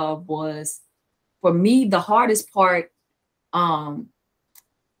thought of was, for me, the hardest part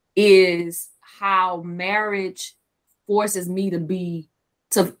is how marriage forces me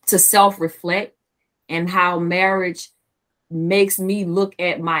to self-reflect, and how marriage makes me look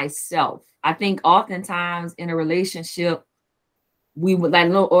at myself. I think oftentimes in a relationship, we would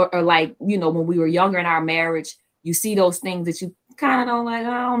or like, you know, when we were younger in our marriage, you see those things that you kind of don't like.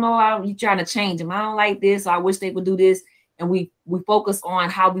 I don't know, you trying to change them. I don't like this. I wish they would do this. And we focus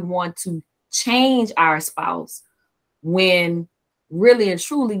on how we want to change our spouse, when really and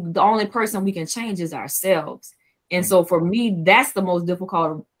truly the only person we can change is ourselves. And so for me, that's the most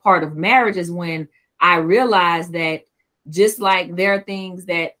difficult part of marriage, is when I realize that just like there are things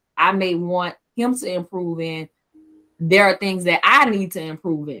that I may want him to improve in, there are things that I need to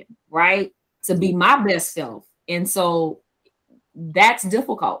improve in, right? To be my best self. And so that's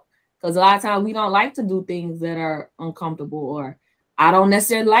difficult, because a lot of times we don't like to do things that are uncomfortable, or I don't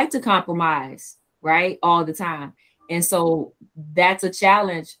necessarily like to compromise, right? All the time. And so that's a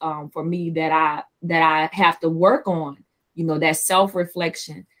challenge for me that I have to work on, you know, that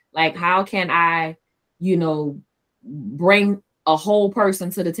self-reflection. Like, how can I, you know, bring a whole person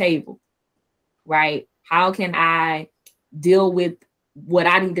to the table, right? How can I deal with what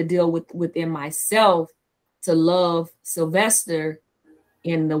I need to deal with within myself to love Sylvester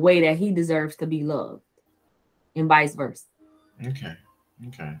in the way that he deserves to be loved, and vice versa. Okay.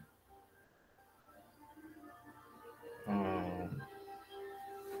 Okay.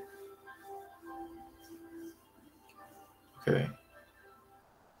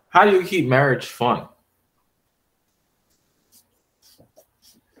 How do you keep marriage fun?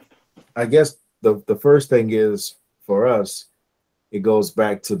 I guess the first thing is, for us, it goes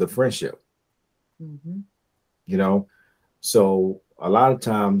back to the friendship. Mm-hmm. You know, so a lot of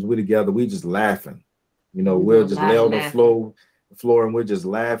times we together, we just laughing. You know, we'll just lay on the floor and we're just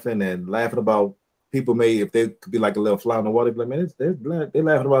laughing about people. If they could be like a little fly on the water, like, man, they're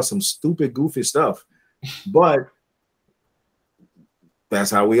laughing about some stupid, goofy stuff. But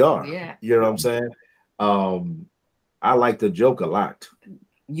that's how we are. Yeah. You know what I'm saying? I like to joke a lot.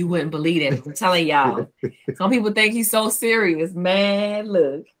 You wouldn't believe it. I'm telling y'all. Some people think he's so serious. Man,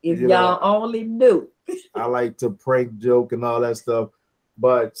 look, if y'all only knew. I like to prank joke and all that stuff.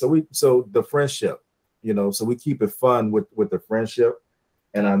 But so the friendship, you know, so we keep it fun with the friendship.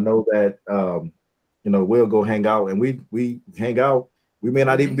 And I know that you know, we'll go hang out, and we hang out. We may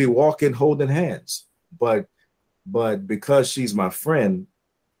not even be walking holding hands, but because she's my friend,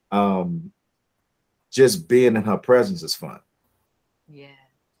 just being in her presence is fun. Yeah.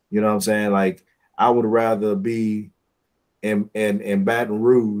 You know what I'm saying? Like, I would rather be in Baton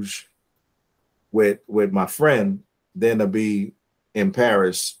Rouge with my friend than to be in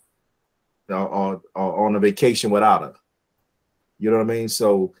Paris or on a vacation without her. You know what I mean?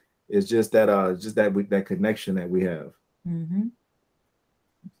 So it's just that that connection that we have. Mm-hmm.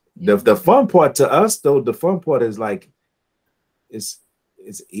 The fun part to us, though, the fun part is like, it's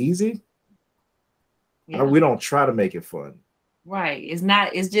easy. Yeah. We don't try to make it fun. Right. It's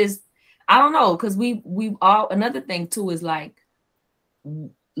not, it's just, I don't know, because we all, another thing too is like,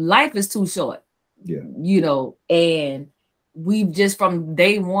 life is too short. Yeah. You know, and we've just from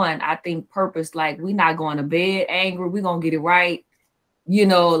day one, I think, purpose, like, we're not going to bed angry, we're gonna get it right. You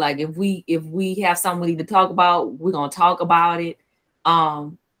know, like, if we have somebody to talk about, we're gonna talk about it.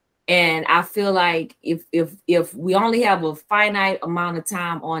 And I feel like if we only have a finite amount of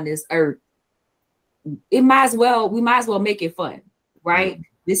time on this earth, we might as well make it fun, right?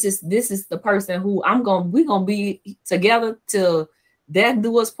 Mm-hmm. This is the person who we're gonna be together till death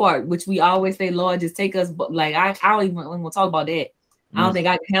do us part, which we always say, Lord, just take us. But like, I don't even want to talk about that. Mm-hmm. I don't think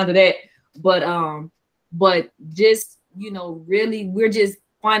I can handle that. But just, you know, really, we're just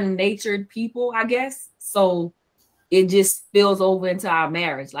fun natured people, I guess. So it just spills over into our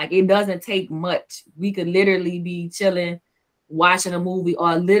marriage. Like, it doesn't take much. We could literally be chilling, watching a movie,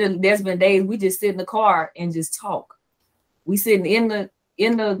 or literally there's been days we just sit in the car and just talk. We sitting in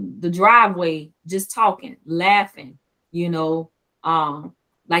the driveway just talking, laughing, you know.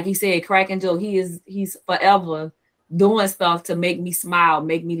 Like he said, cracking joke. He's forever doing stuff to make me smile,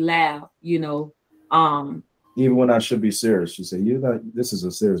 make me laugh, you know. Even when I should be serious, she said, this is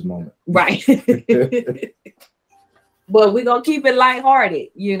a serious moment. Right. But we're gonna keep it lighthearted,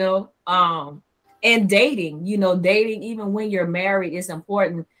 you know. And dating, you know, dating, even when you're married, is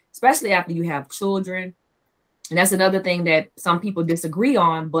important, especially after you have children. And that's another thing that some people disagree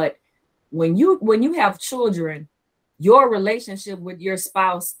on. But when you have children, your relationship with your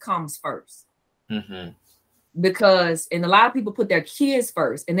spouse comes first. Because, and a lot of people put their kids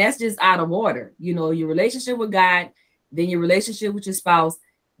first, and that's just out of order. You know, your relationship with God, then your relationship with your spouse,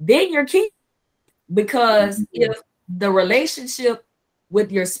 then your kids. Because if the relationship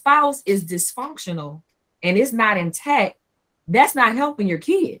with your spouse is dysfunctional and it's not intact, that's not helping your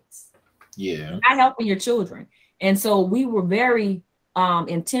kids. Yeah. Not helping your children. And so we were very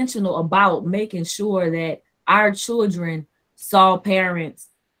intentional about making sure that our children saw parents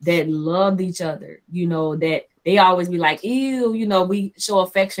that loved each other, you know, that they always be like, ew, you know, we show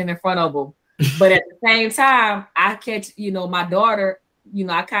affection in front of them. But at the same time, I catch, you know, my daughter, you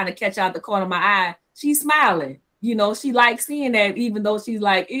know, I kind of catch out the corner of my eye. She's smiling. You know, she likes seeing that, even though she's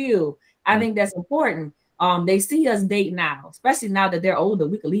like, ew. I think that's important. They see us date now, especially now that they're older.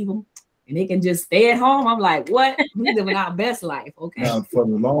 We can leave them and they can just stay at home. I'm like, what? We living our best life. Okay. For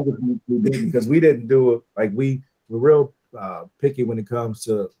the longest we didn't, because we didn't do it. Like we're real picky when it comes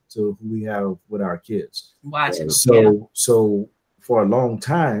to who we have with our kids. Watching. So for a long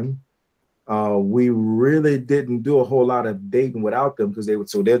time, we really didn't do a whole lot of dating without them, because they'll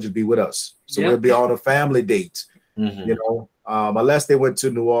just be with us. So we'll be on a family date, you know, unless they went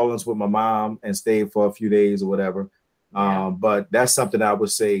to New Orleans with my mom and stayed for a few days or whatever. But that's something I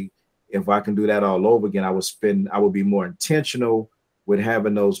would say, if I can do that all over again, I would be more intentional with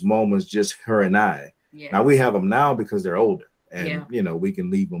having those moments, just her and I. Now we have them now because they're older, and you know, we can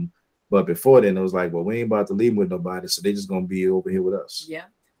leave them. But before then, it was like, well, we ain't about to leave them with nobody, so they're just gonna be over here with us. Yeah.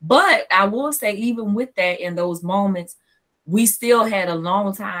 But I will say, even with that, in those moments, we still had a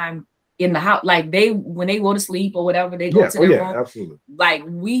long time in the house. Like when they go to sleep or whatever, they go to their room. Absolutely. Like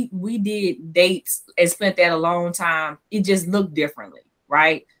we did dates and spent that a long time. It just looked differently,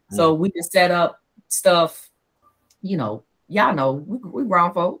 right? So we just set up stuff, you know, y'all know, we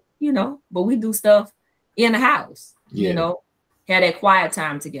grown folk, you know, but we do stuff in the house, you know, had that quiet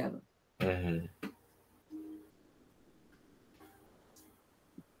time together.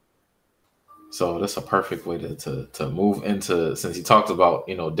 So that's a perfect way to move into, since you talked about,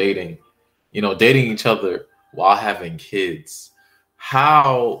 you know, dating each other while having kids.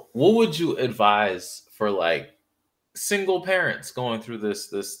 What would you advise for like single parents going through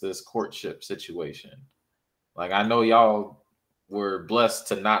this courtship situation? Like, I know y'all were blessed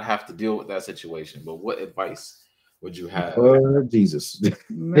to not have to deal with that situation, but what advice would you have? Jesus,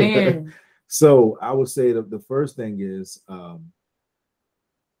 man. So I would say that the first thing is,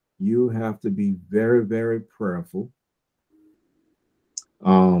 you have to be very, very prayerful.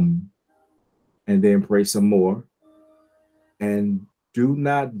 And then pray some more. And do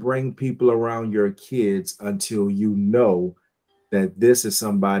not bring people around your kids until you know that this is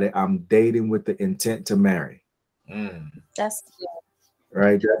somebody I'm dating with the intent to marry. That's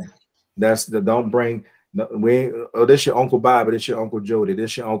right. Don't bring. No, this your Uncle Bobby, this your Uncle Jody,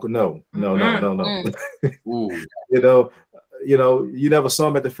 this your Uncle. No. You know, you never saw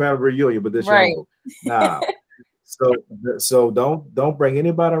him at the family reunion, but this your uncle. Nah. So don't bring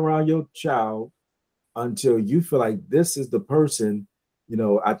anybody around your child until you feel like this is the person. You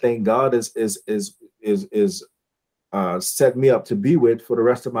know, I think God is set me up to be with for the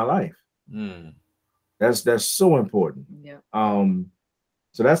rest of my life. That's so important. Yeah.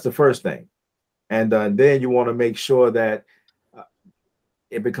 So that's the first thing, and then you want to make sure that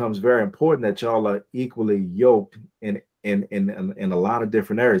it becomes very important that y'all are equally yoked in a lot of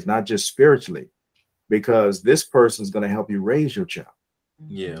different areas, not just spiritually, because this person is going to help you raise your child.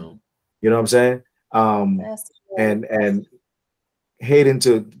 Yeah. You know what I'm saying? And hating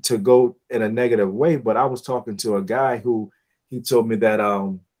to go in a negative way, but I was talking to a guy who he told me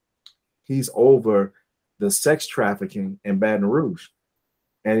that he's over the sex trafficking in Baton Rouge.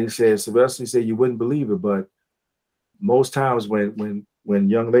 And he said, Sylvester, he said, you wouldn't believe it, but most times when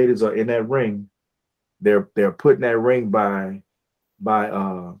young ladies are in that ring, they're put in that ring by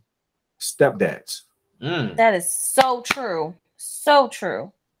stepdads. That is so true. So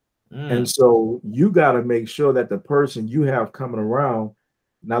true. And so you got to make sure that the person you have coming around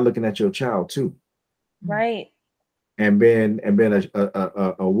not looking at your child too. Right. And being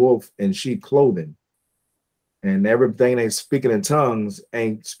a wolf in sheep clothing. And everything they speaking in tongues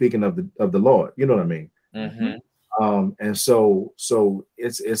ain't speaking of the Lord. You know what I mean? And so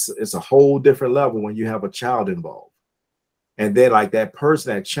it's a whole different level when you have a child involved. And then like that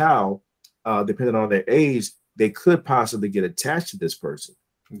person, that child, depending on their age, they could possibly get attached to this person.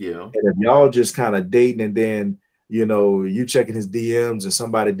 Yeah. And if y'all just kind of dating and then, you know, you checking his DMs and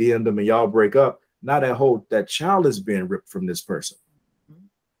somebody DM'd him and y'all break up, now that child is being ripped from this person.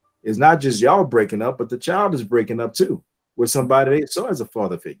 It's not just y'all breaking up, but the child is breaking up too with somebody they saw as a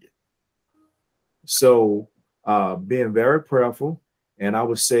father figure. So being very prayerful, and I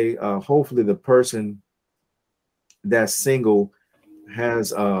would say hopefully the person that's single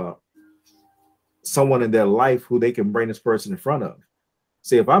has someone in their life who they can bring this person in front of.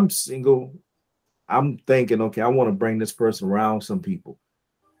 See, if I'm single, I'm thinking, okay, I want to bring this person around some people.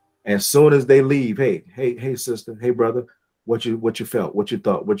 As soon as they leave, hey, sister, hey, brother, what you felt, what you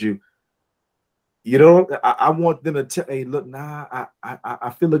thought, I want them to tell, hey, look,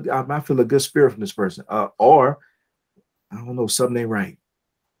 I feel a good spirit from this person, or I don't know, something ain't right,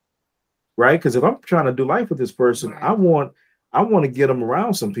 because if I'm trying to do life with this person, right, I want to get them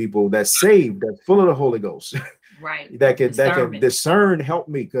around some people that's saved, that's full of the Holy Ghost, right? that can discern, help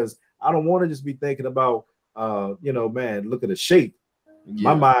me, because I don't want to just be thinking about, man, look at the shape.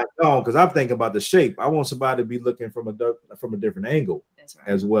 Yeah. My mind gone because I'm thinking about the shape. I want somebody to be looking from a different angle. That's right.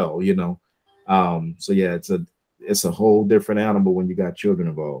 As well, So yeah, it's a whole different animal when you got children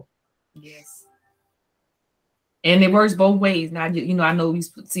involved. Yes. And it works both ways. Now, I know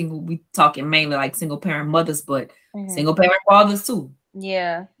we talking mainly like single parent mothers, but single parent fathers too.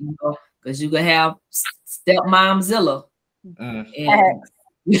 Yeah. Because you can have stepmomzilla. And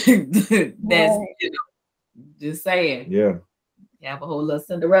that's just saying. Yeah. You have a whole little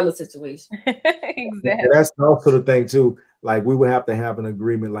Cinderella situation. Exactly. And that's also the thing too. Like we would have to have an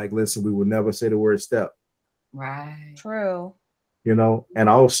agreement. Like, listen, we would never say the word step. Right. True. And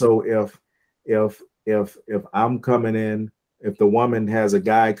also if I'm coming in, if the woman has a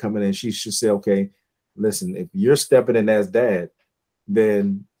guy coming in, she should say, okay, listen, if you're stepping in as dad,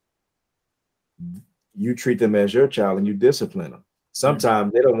 then you treat them as your child and you discipline them.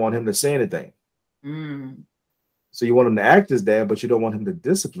 Sometimes they don't want him to say anything. So you want him to act as dad, but you don't want him to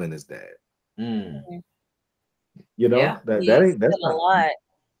discipline his dad. That ain't that's not, a lot.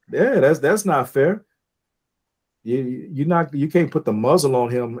 Yeah, that's not fair. You can't put the muzzle on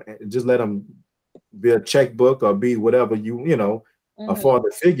him and just let him be a checkbook or be whatever a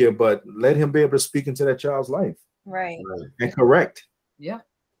father figure, but let him be able to speak into that child's life. Right. And correct. Yeah.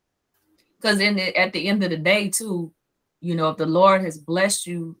 Because at the end of the day, too, if the Lord has blessed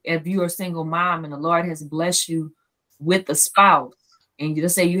you, if you're a single mom and the Lord has blessed you with a spouse, and you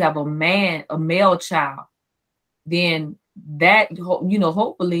just say you have a male child, then that,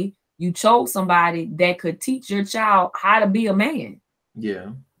 hopefully you chose somebody that could teach your child how to be a man. Yeah.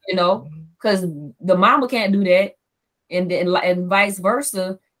 Because the mama can't do that. And vice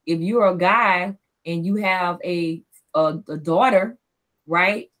versa. If you're a guy and you have a daughter,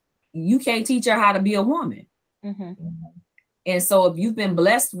 right? You can't teach her how to be a woman. And so if you've been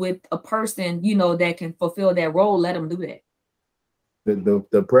blessed with a person, that can fulfill that role, let them do that.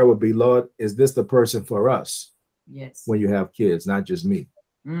 The prayer would be, Lord, is this the person for us? Yes. When you have kids, not just me.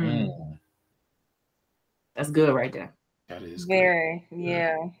 That's good right there. That is very good.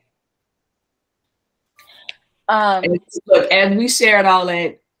 Yeah. Look, as we shared all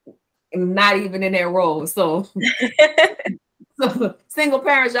that, not even in that role. So single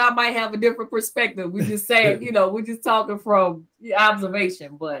parents, y'all might have a different perspective. We just saying, we're just talking from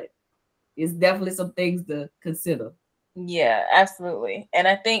observation, but it's definitely some things to consider. Yeah, absolutely. And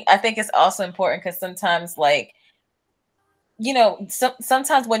I think it's also important because sometimes, like,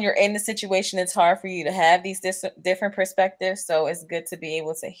 sometimes when you're in the situation, it's hard for you to have these different perspectives. So it's good to be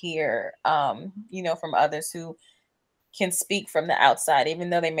able to hear, from others who can speak from the outside, even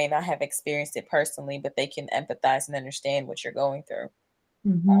though they may not have experienced it personally, but they can empathize and understand what you're going through.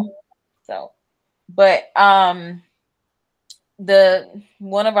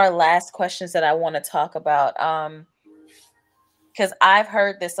 One of our last questions that I want to talk about, because I've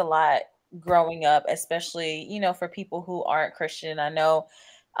heard this a lot growing up, especially, for people who aren't Christian. I know,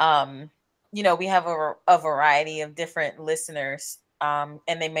 we have a variety of different listeners, and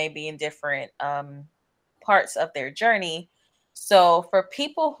they may be in different parts of their journey. So for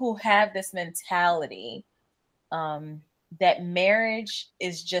people who have this mentality that marriage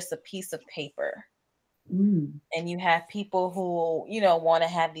is just a piece of paper, and you have people who want to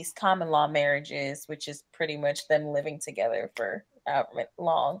have these common law marriages, which is pretty much them living together for however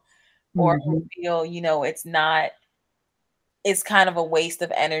long, or who feel it's kind of a waste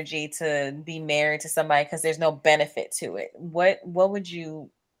of energy to be married to somebody because there's no benefit to it.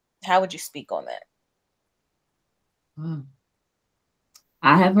 How would you speak on that?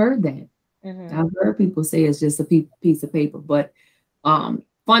 I have heard that. I've heard people say it's just a piece of paper, but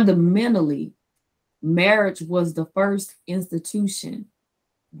fundamentally, marriage was the first institution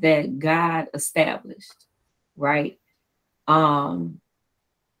that God established, right?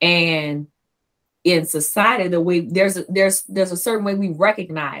 And in society, the way there's a certain way we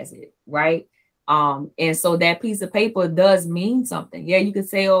recognize it, right? And so that piece of paper does mean something. Yeah, you could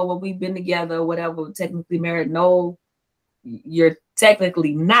say, oh, well, we've been together or whatever, technically married. No, you're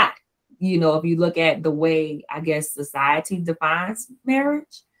technically not, if you look at the way, I guess, society defines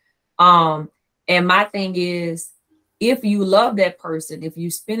marriage. And my thing is, if you love that person, if you're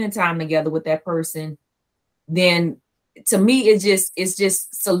spending time together with that person, then to me, it's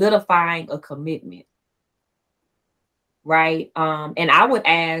just solidifying a commitment. Right. And I would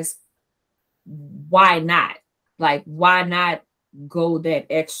ask, why not? Like, why not go that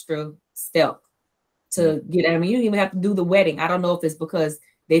extra step to get, I mean, you don't even have to do the wedding. I don't know if it's because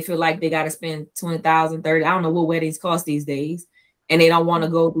they feel like they got to spend 20,000, 30. I don't know what weddings cost these days. And they don't want to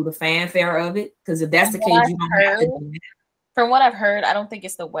go through the fanfare of it. Because if that's the case, you don't have to do it. From what I've heard, I don't think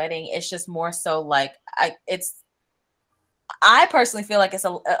it's the wedding. It's just more so like I personally feel like it's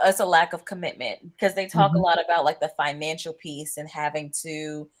a lack of commitment, because they talk a lot about like the financial piece and having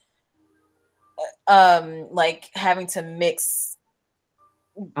to mix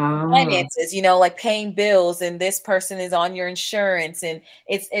finances, like paying bills, and this person is on your insurance, and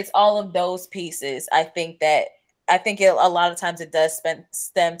it's all of those pieces. I think a lot of times it does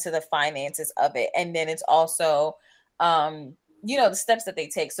stem to the finances of it, and then it's also the steps that they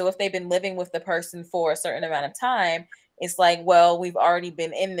take. So if they've been living with the person for a certain amount of time, it's like, well, we've already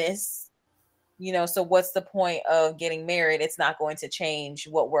been in this, so what's the point of getting married? It's not going to change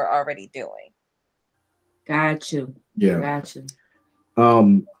what we're already doing. Got you. Yeah. Got you.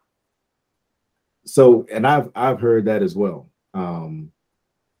 So, and I've heard that as well.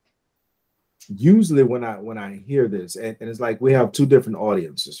 Usually when I hear this, and it's like we have two different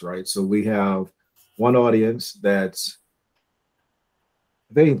audiences, right? So we have one audience that's,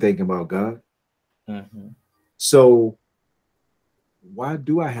 they ain't thinking about God. Mm-hmm. So why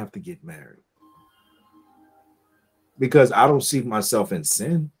do I have to get married? Because I don't see myself in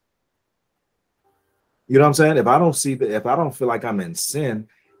sin. You know what I'm saying? If I don't feel like I'm in sin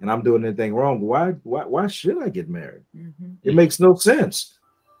and I'm doing anything wrong, why should I get married? Mm-hmm. It makes no sense.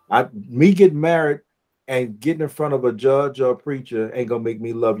 Me getting married and getting in front of a judge or a preacher ain't gonna make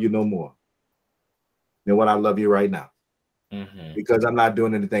me love you no more than what I love you right now. Mm-hmm. Because I'm not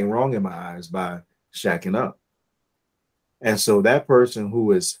doing anything wrong in my eyes by shacking up. And so that person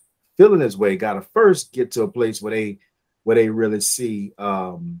who is feeling this way got to first get to a place where they really see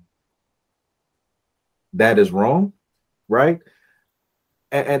that is wrong, right?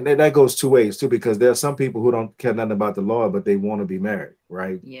 And that goes two ways too, because there are some people who don't care nothing about the law, but they want to be married,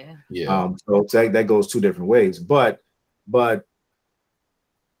 right? Yeah. So that goes two different ways. But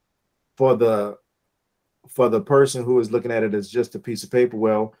for the person who is looking at it as just a piece of paper,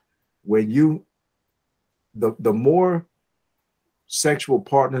 well, when the more sexual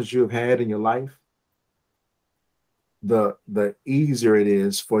partners you've had in your life, the easier it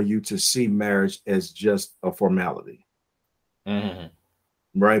is for you to see marriage as just a formality. Mm-hmm.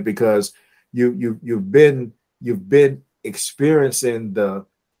 Right? Because you've been experiencing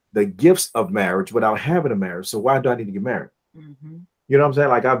the gifts of marriage without having a marriage. So why do I need to get married? Mm-hmm. You know what I'm saying?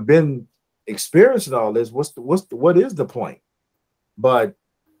 Like, I've been experiencing all this. What is the point? But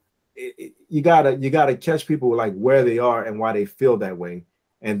you gotta catch people like where they are and why they feel that way,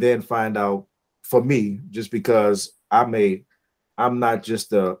 and then find out. For me, just because I'm not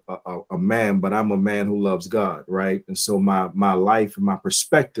just a man, but I'm a man who loves God, right? And so my life and my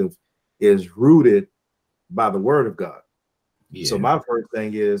perspective is rooted by the word of God. Yeah. So my first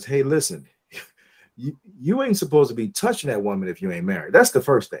thing is, hey, listen, you ain't supposed to be touching that woman if you ain't married. That's the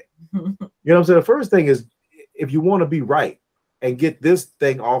first thing. You know what I'm saying? The first thing is, if you want to be right and get this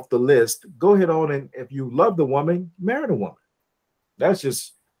thing off the list, go ahead on, and if you love the woman, marry the woman. That's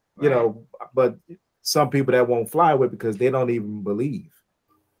just, but some people that won't fly with, because they don't even believe.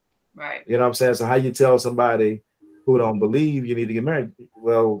 Right. You know what I'm saying? So how you tell somebody who don't believe you need to get married?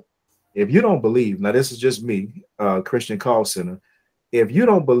 Well, if you don't believe, now this is just me, Christian Call Center. If you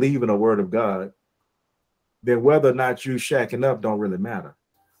don't believe in the word of God, then whether or not you shacking up don't really matter.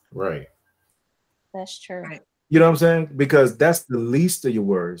 Right. That's true. Right. You know what I'm saying? Because that's the least of your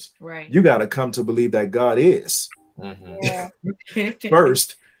words. Right. You got to come to believe that God is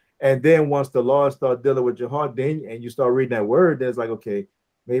first. And then once the Lord start dealing with your heart, then and you start reading that word, there's like, okay,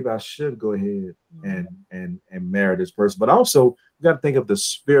 maybe I should go ahead and marry this person. But also, you got to think of the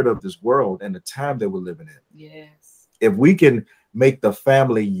spirit of this world and the time that we're living in. Yes. If we can make the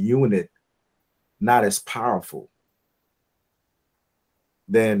family unit not as powerful,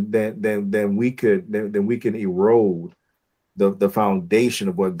 then we can erode the foundation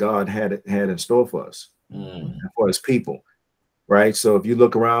of what God had in store for us, for his people. right? So if you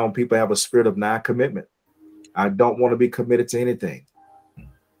look around, people have a spirit of non-commitment. I don't want to be committed to anything.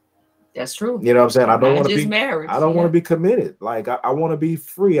 That's true. You know what I'm saying? I don't Not want to just be marriage. I don't Yeah. want to be committed. Like I want to be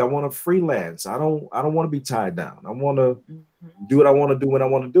free. I want to freelance. I don't want to be tied down. I want to do what I want to do when I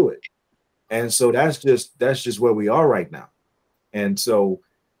want to do it. And so that's just where we are right now. And so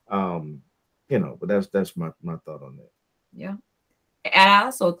you know, but that's my thought on that. Yeah. And I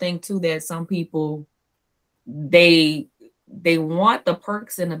also think too that some people they want the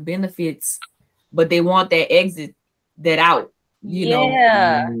perks and the benefits, but they want that exit, that out, you know.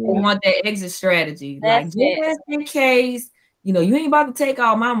 Yeah. They want that exit strategy. That's like, just in case, you know, you ain't about to take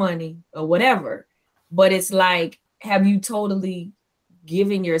all my money or whatever. But it's like, have you totally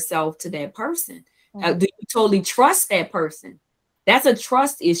given yourself to that person? Mhm. Do you totally trust that person? That's a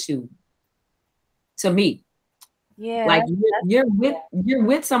trust issue to me. Yeah. Like you're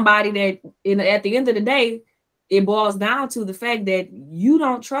with somebody that at the end of the day, it boils down to the fact that you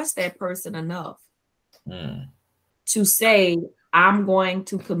don't trust that person enough to say, I'm going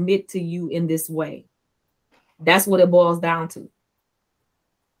to commit to you in this way. That's what it boils down to.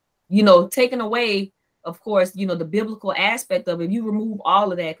 You know, taking away, of course, you know, the biblical aspect of it, you remove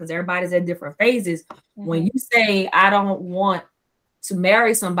all of that because everybody's at different phases. When you say, I don't want to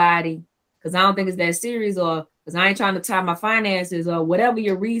marry somebody because I don't think it's that serious, or because I ain't trying to tie my finances, or whatever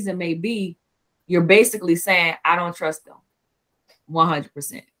your reason may be, you're basically saying, I don't trust them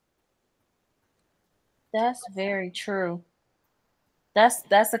 100%. That's very true.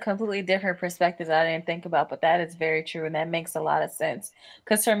 That's a completely different perspective that I didn't think about, but that is very true, and that makes a lot of sense.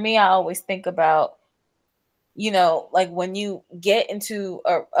 Because for me, I always think about, you know, like when you get into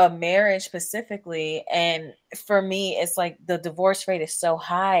a marriage specifically, and for me, it's like the divorce rate is so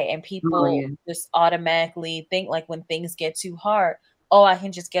high, and people just automatically think like when things get too hard, oh, I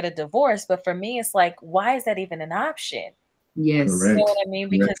can just get a divorce. But for me, it's like, why is that even an option? Yes. You know what I mean?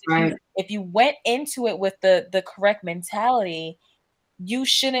 Because if you went into it with the correct mentality, you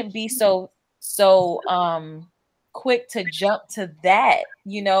shouldn't be so quick to jump to that,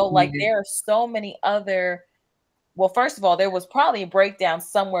 you know, like there are so many other, well, first of all, there was probably a breakdown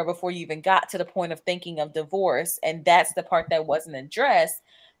somewhere before you even got to the point of thinking of divorce, and that's the part that wasn't addressed.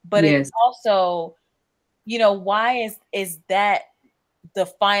 But it's also, you know, why is that the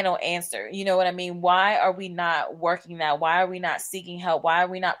final answer? You know what I mean? Why are we not working that? Why are we not seeking help? Why are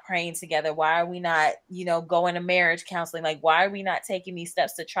we not praying together? Why are we not, you know, going to marriage counseling? Like, why are we not taking these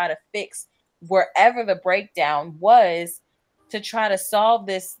steps to try to fix wherever the breakdown was, to try to solve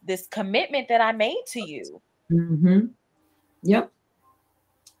this commitment that I made to you? Yep.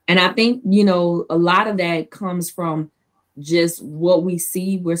 And I think, you know, a lot of that comes from just what we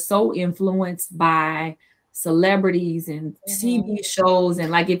see. We're so influenced by celebrities and TV shows.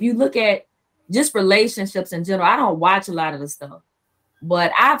 And like, if you look at just relationships in general, I don't watch a lot of the stuff,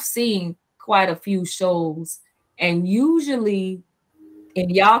 but I've seen quite a few shows. And usually,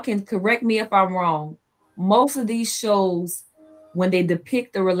 and y'all can correct me if I'm wrong, most of these shows, when they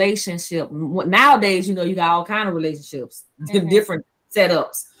depict the relationship, nowadays, you know, you got all kind of relationships, different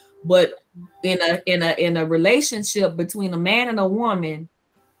setups. But in a relationship between a man and a woman,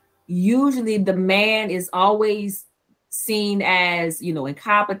 usually the man is always seen as, you know,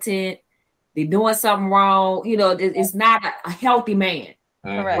 incompetent. They're doing something wrong. You know, it's not a healthy man,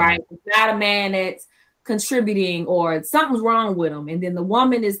 right? It's not a man that's contributing, or something's wrong with him. And then the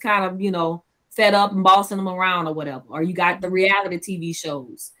woman is kind of, you know, fed up and bossing them around or whatever. Or you got the reality TV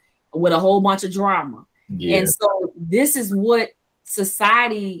shows with a whole bunch of drama. And so this is what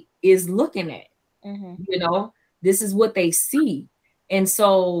society is looking at. You know, this is what they see. And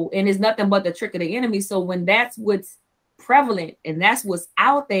so, and it's nothing but the trick of the enemy. So when that's what's prevalent and that's what's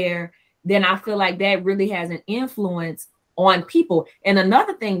out there, then I feel like that really has an influence on people. And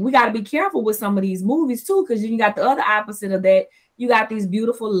another thing, we got to be careful with some of these movies too, because you got the other opposite of that. You got these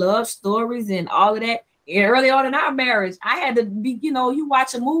beautiful love stories and all of that. And early on in our marriage, I had to be, you know, you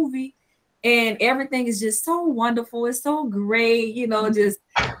watch a movie and everything is just so wonderful. It's so great, you know, just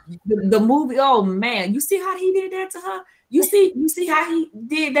the movie. Oh man, you see how he did that to her? You see how he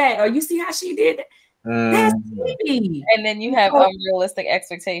did that, or you see how she did that? That's TV. And then you have unrealistic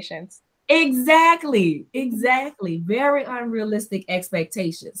expectations. Exactly. Very unrealistic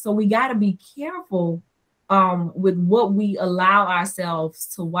expectations. So we got to be careful with what we allow ourselves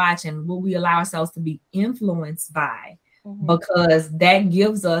to watch and what we allow ourselves to be influenced by, because that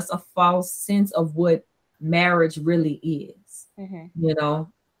gives us a false sense of what marriage really is, you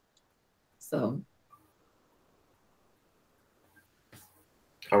know? So.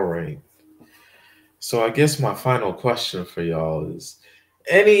 All right. So I guess my final question for y'all is,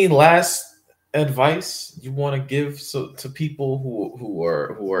 any last advice you want to give to people who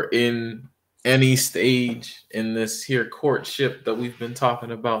are in any stage in this here courtship that we've been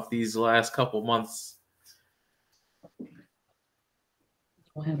talking about these last couple months?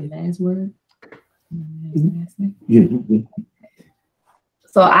 Don't have a last word.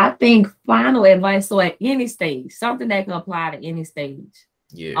 So I think final advice, so at any stage, something that can apply to any stage,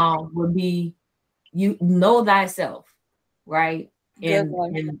 would be you know thyself, right?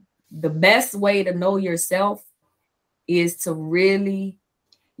 And the best way to know yourself is to really,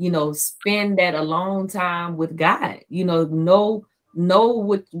 spend that alone time with God. Know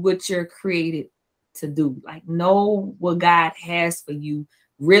what you're created to do. Like, know what God has for you.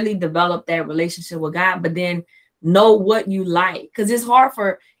 Really develop that relationship with God, but then know what you like, because it's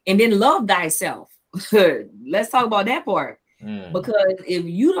hard and then love thyself. Let's talk about that part. Because if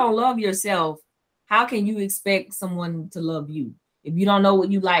you don't love yourself, how can you expect someone to love you? If you don't know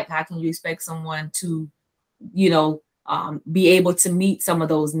what you like, how can you expect someone to, be able to meet some of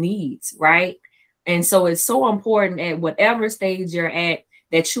those needs, right? And so it's so important at whatever stage you're at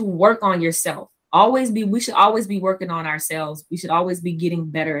that you work on yourself. We should always be working on ourselves. We should always be getting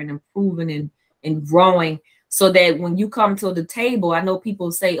better and improving and growing, so that when you come to the table, I know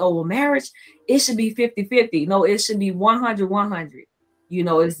people say, oh, well, marriage, it should be 50-50. No, it should be 100-100.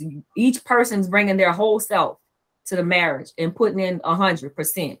 It's each person's bringing their whole self to the marriage and putting in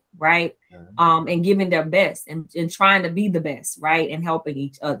 100%, right? And giving their best and trying to be the best, right? And helping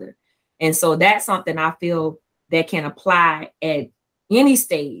each other. And so that's something I feel that can apply at any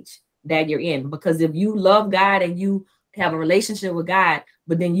stage that you're in, because if you love God and you have a relationship with God,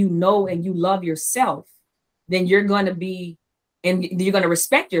 but then and you love yourself, then you're going to be, and you're going to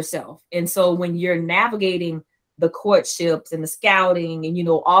respect yourself. And so when you're navigating the courtships and the scouting and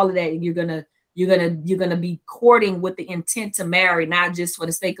all of that, you're gonna be courting with the intent to marry, not just for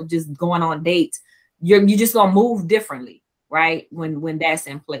the sake of just going on dates. You just gonna move differently, right? When that's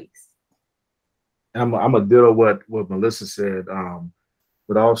in place. I'm a ditto what Melissa said.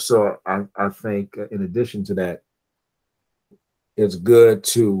 But also, I think in addition to that, it's good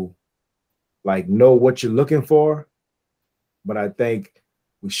to know what you're looking for. But I think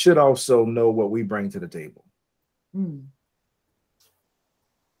we should also know what we bring to the table.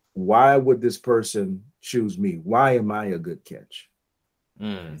 Why would this person choose me? Why am I a good catch? You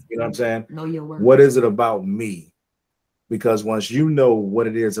know what I'm saying? Know your worth. What is it about me? Because once you know what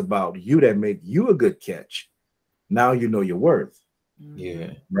it is about you that make you a good catch, now you know your worth.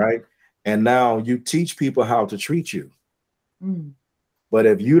 Yeah. Right. And now you teach people how to treat you. But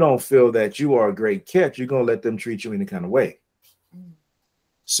if you don't feel that you are a great catch, you're going to let them treat you any kind of way.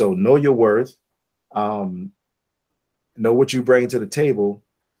 So know your worth, know what you bring to the table,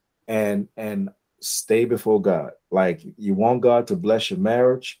 and stay before God. Like, you want God to bless your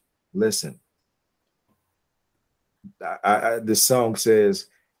marriage? Listen, this song says,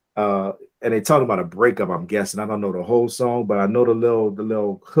 and they talk about a breakup, I'm guessing. I don't know the whole song, but I know the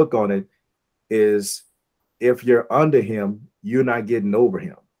little hook on it is, if you're under him, you're not getting over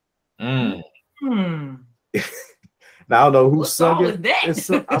him. Hmm. Now, I don't know who sung it. I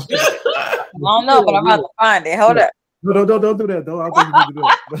don't know, but I'm about to find it. Hold up. No, don't do that, though. I think you need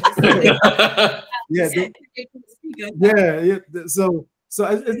to do it. Yeah. So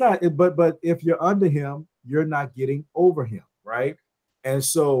it's not. But if you're under him, you're not getting over him, right? And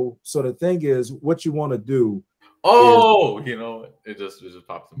so the thing is, what you want to do. It just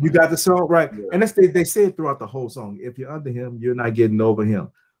pops. You got the song right, yeah. And they say it throughout the whole song. If you're under him, you're not getting over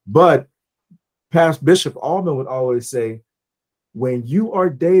him. But Pastor Bishop Allman would always say, when you are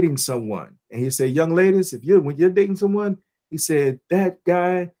dating someone, and he said, young ladies, when you're dating someone, he said, that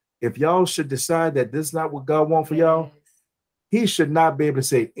guy, if y'all should decide that this is not what God wants for y'all, he should not be able to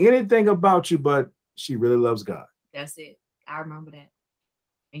say anything about you, but she really loves God. That's it. I remember that.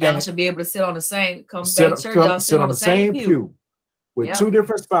 And y'all should be able to sit on the same, sit on the same pew with two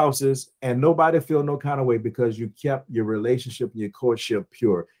different spouses, and nobody feel no kind of way, because you kept your relationship and your courtship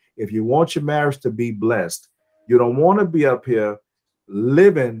pure. If you want your marriage to be blessed, you don't want to be up here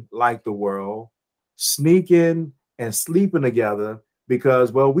living like the world, sneaking and sleeping together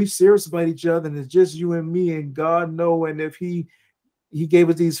because, well, we serious about each other and it's just you and me and God know. And if he gave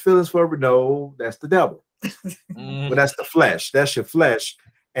us these feelings forever, no, that's the devil. But that's the flesh. That's your flesh.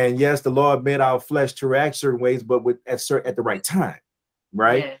 And yes, the Lord made our flesh to react certain ways, but at the right time,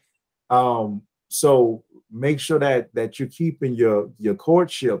 right? Yes. So make sure that you're keeping your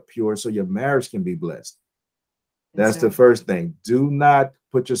courtship pure so your marriage can be blessed. That's the first thing. Do not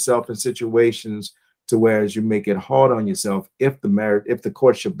put yourself in situations to where you make it hard on yourself if the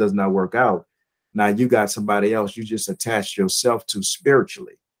courtship does not work out. Now you got somebody else you just attached yourself to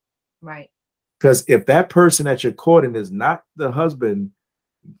spiritually. Right. Because if that person that you're courting is not the husband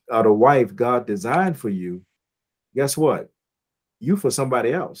or the wife God designed for you, guess what? You for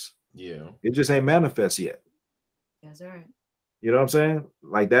somebody else. Yeah. It just ain't manifest yet. That's right. You know what I'm saying?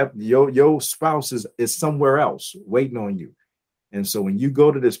 Like that, your spouse is somewhere else waiting on you. And so when you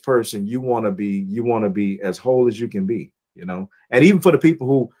go to this person, you want to be as whole as you can be, you know. And even for the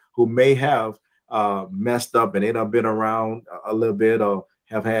people who may have messed up and they done been around a little bit or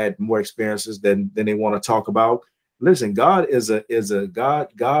have had more experiences than they want to talk about. Listen, God is a God.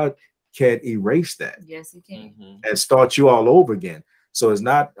 God can erase that. Yes, he can. And start you all over again. So it's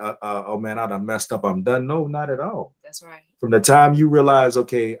not, oh man, I done messed up, I'm done. No, not at all. That's right. From the time you realize,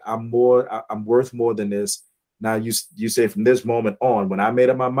 okay, I'm worth more than this. Now you say from this moment on, when I made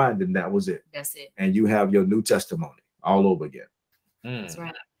up my mind, then that was it. That's it. And you have your new testimony all over again. That's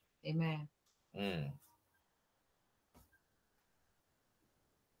right. Amen.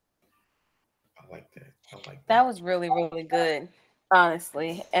 I like that. That was really, really good,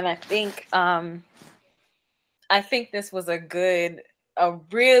 honestly. And I think this was a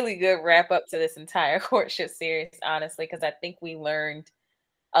really good wrap up to this entire courtship series, honestly, because I think we learned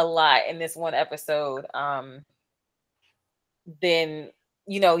a lot in this one episode. Then,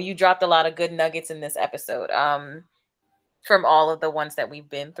 you dropped a lot of good nuggets in this episode from all of the ones that we've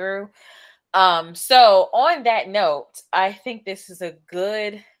been through. So on that note, I think this is a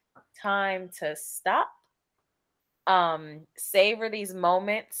good time to stop. Savor these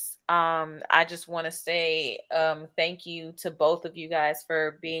moments. I just want to say thank you to both of you guys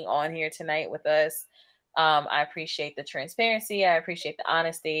for being on here tonight with us. I appreciate the transparency. I appreciate the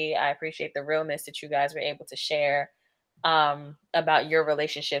honesty. I appreciate the realness that you guys were able to share about your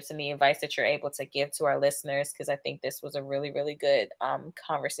relationships and the advice that you're able to give to our listeners, because I think this was a really, really good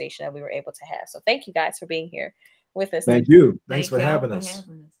conversation that we were able to have. So thank you guys for being here with us. Thank you. Thanks for having us.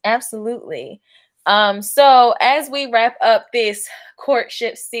 Absolutely. So as we wrap up this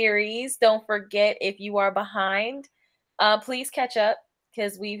courtship series, don't forget, if you are behind, please catch up,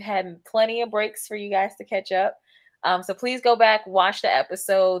 because we've had plenty of breaks for you guys to catch up. So please go back, watch the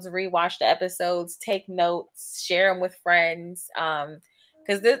episodes, rewatch the episodes, take notes, share them with friends.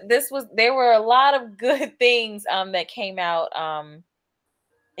 Because there were a lot of good things that came out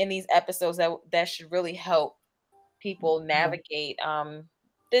in these episodes that should really help people navigate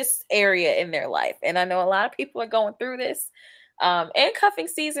this area in their life. And I know a lot of people are going through this. And cuffing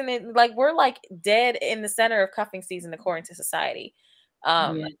season, and we're dead in the center of cuffing season according to society.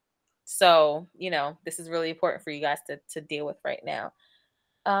 So, this is really important for you guys to deal with right now.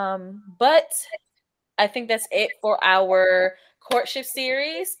 But I think that's it for our courtship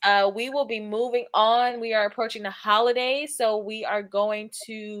series. We will be moving on. We are approaching the holidays, so we are going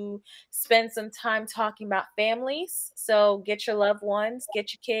to spend some time talking about families. So get your loved ones,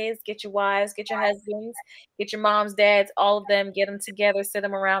 get your kids, get your wives, get your husbands, get your moms, dads, all of them, get them together, sit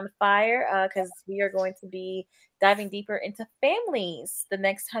them around the fire, because we are going to be diving deeper into families the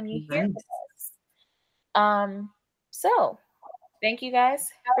next time you hear us. So thank you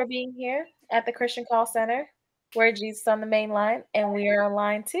guys for being here at the Christian Call Center, where Jesus on the main line, and we are on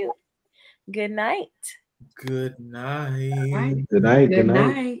line 2. Good night. Good night. Good night. Good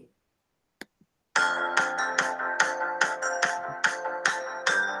night.